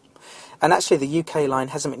you. And actually, the UK line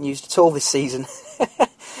hasn't been used at all this season.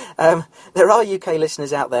 There are UK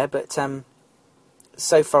listeners out there, but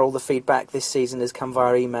so far all the feedback this season has come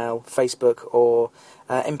via email, Facebook, or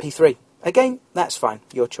MP3. Again, that's fine.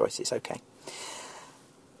 Your choice. It's okay.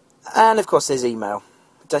 And, of course, there's email.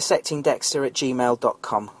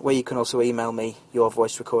 dissectingdexter@gmail.com, where you can also email me your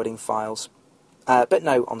voice recording files. But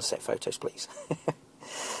no on-set photos, please.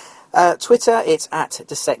 Twitter, it's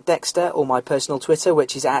 @DissectDexter, or my personal Twitter,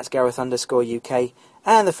 which is @Gareth_UK,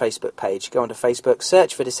 and the Facebook page. Go onto Facebook,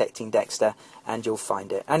 search for Dissecting Dexter, and you'll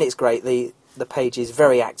find it. And it's great. The page is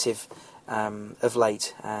very active of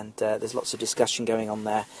late, and there's lots of discussion going on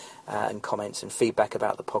there, and comments and feedback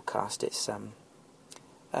about the podcast. It's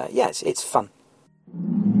it's fun.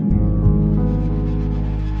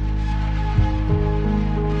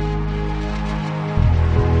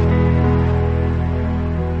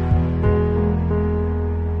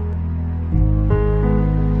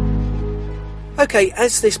 Okay,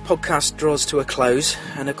 as this podcast draws to a close,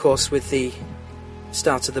 and of course with the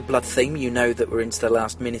start of the blood theme, you know that we're into the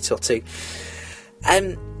last minute or two.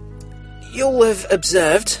 You'll have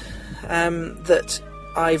observed that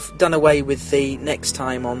I've done away with the next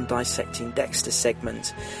time on Dissecting Dexter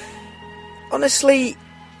segment. Honestly,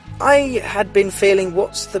 I had been feeling,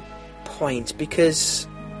 what's the point? Because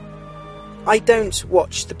I don't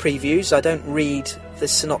watch the previews, I don't read the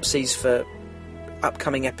synopses for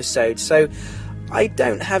upcoming episodes, so I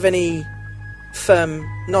don't have any firm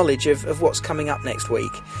knowledge of what's coming up next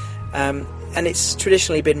week. And it's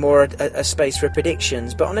traditionally been more a space for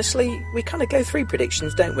predictions, but honestly, we kind of go through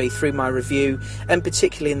predictions, don't we, through my review, and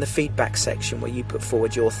particularly in the feedback section where you put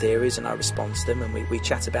forward your theories and I respond to them, and we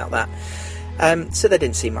chat about that. So there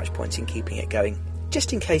didn't seem much point in keeping it going,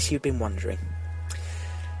 just in case you've been wondering.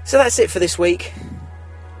 So that's it for this week.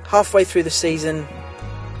 Halfway through the season.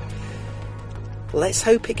 Let's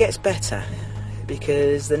hope it gets better,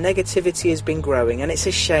 because the negativity has been growing, and it's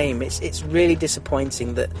a shame. It's really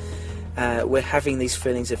disappointing that we're having these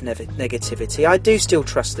feelings of negativity. I do still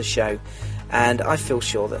trust the show, and I feel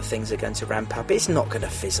sure that things are going to ramp up. It's not going to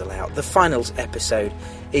fizzle out. The final episode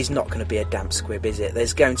is not going to be a damp squib, is it?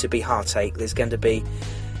 There's going to be heartache. There's going to be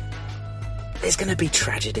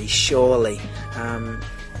tragedy, surely.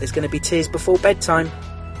 There's going to be tears before bedtime.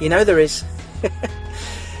 You know there is.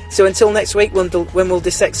 So until next week, when we'll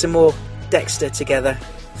dissect some more Dexter together,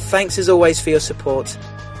 thanks as always for your support.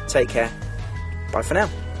 Take care. Bye for now.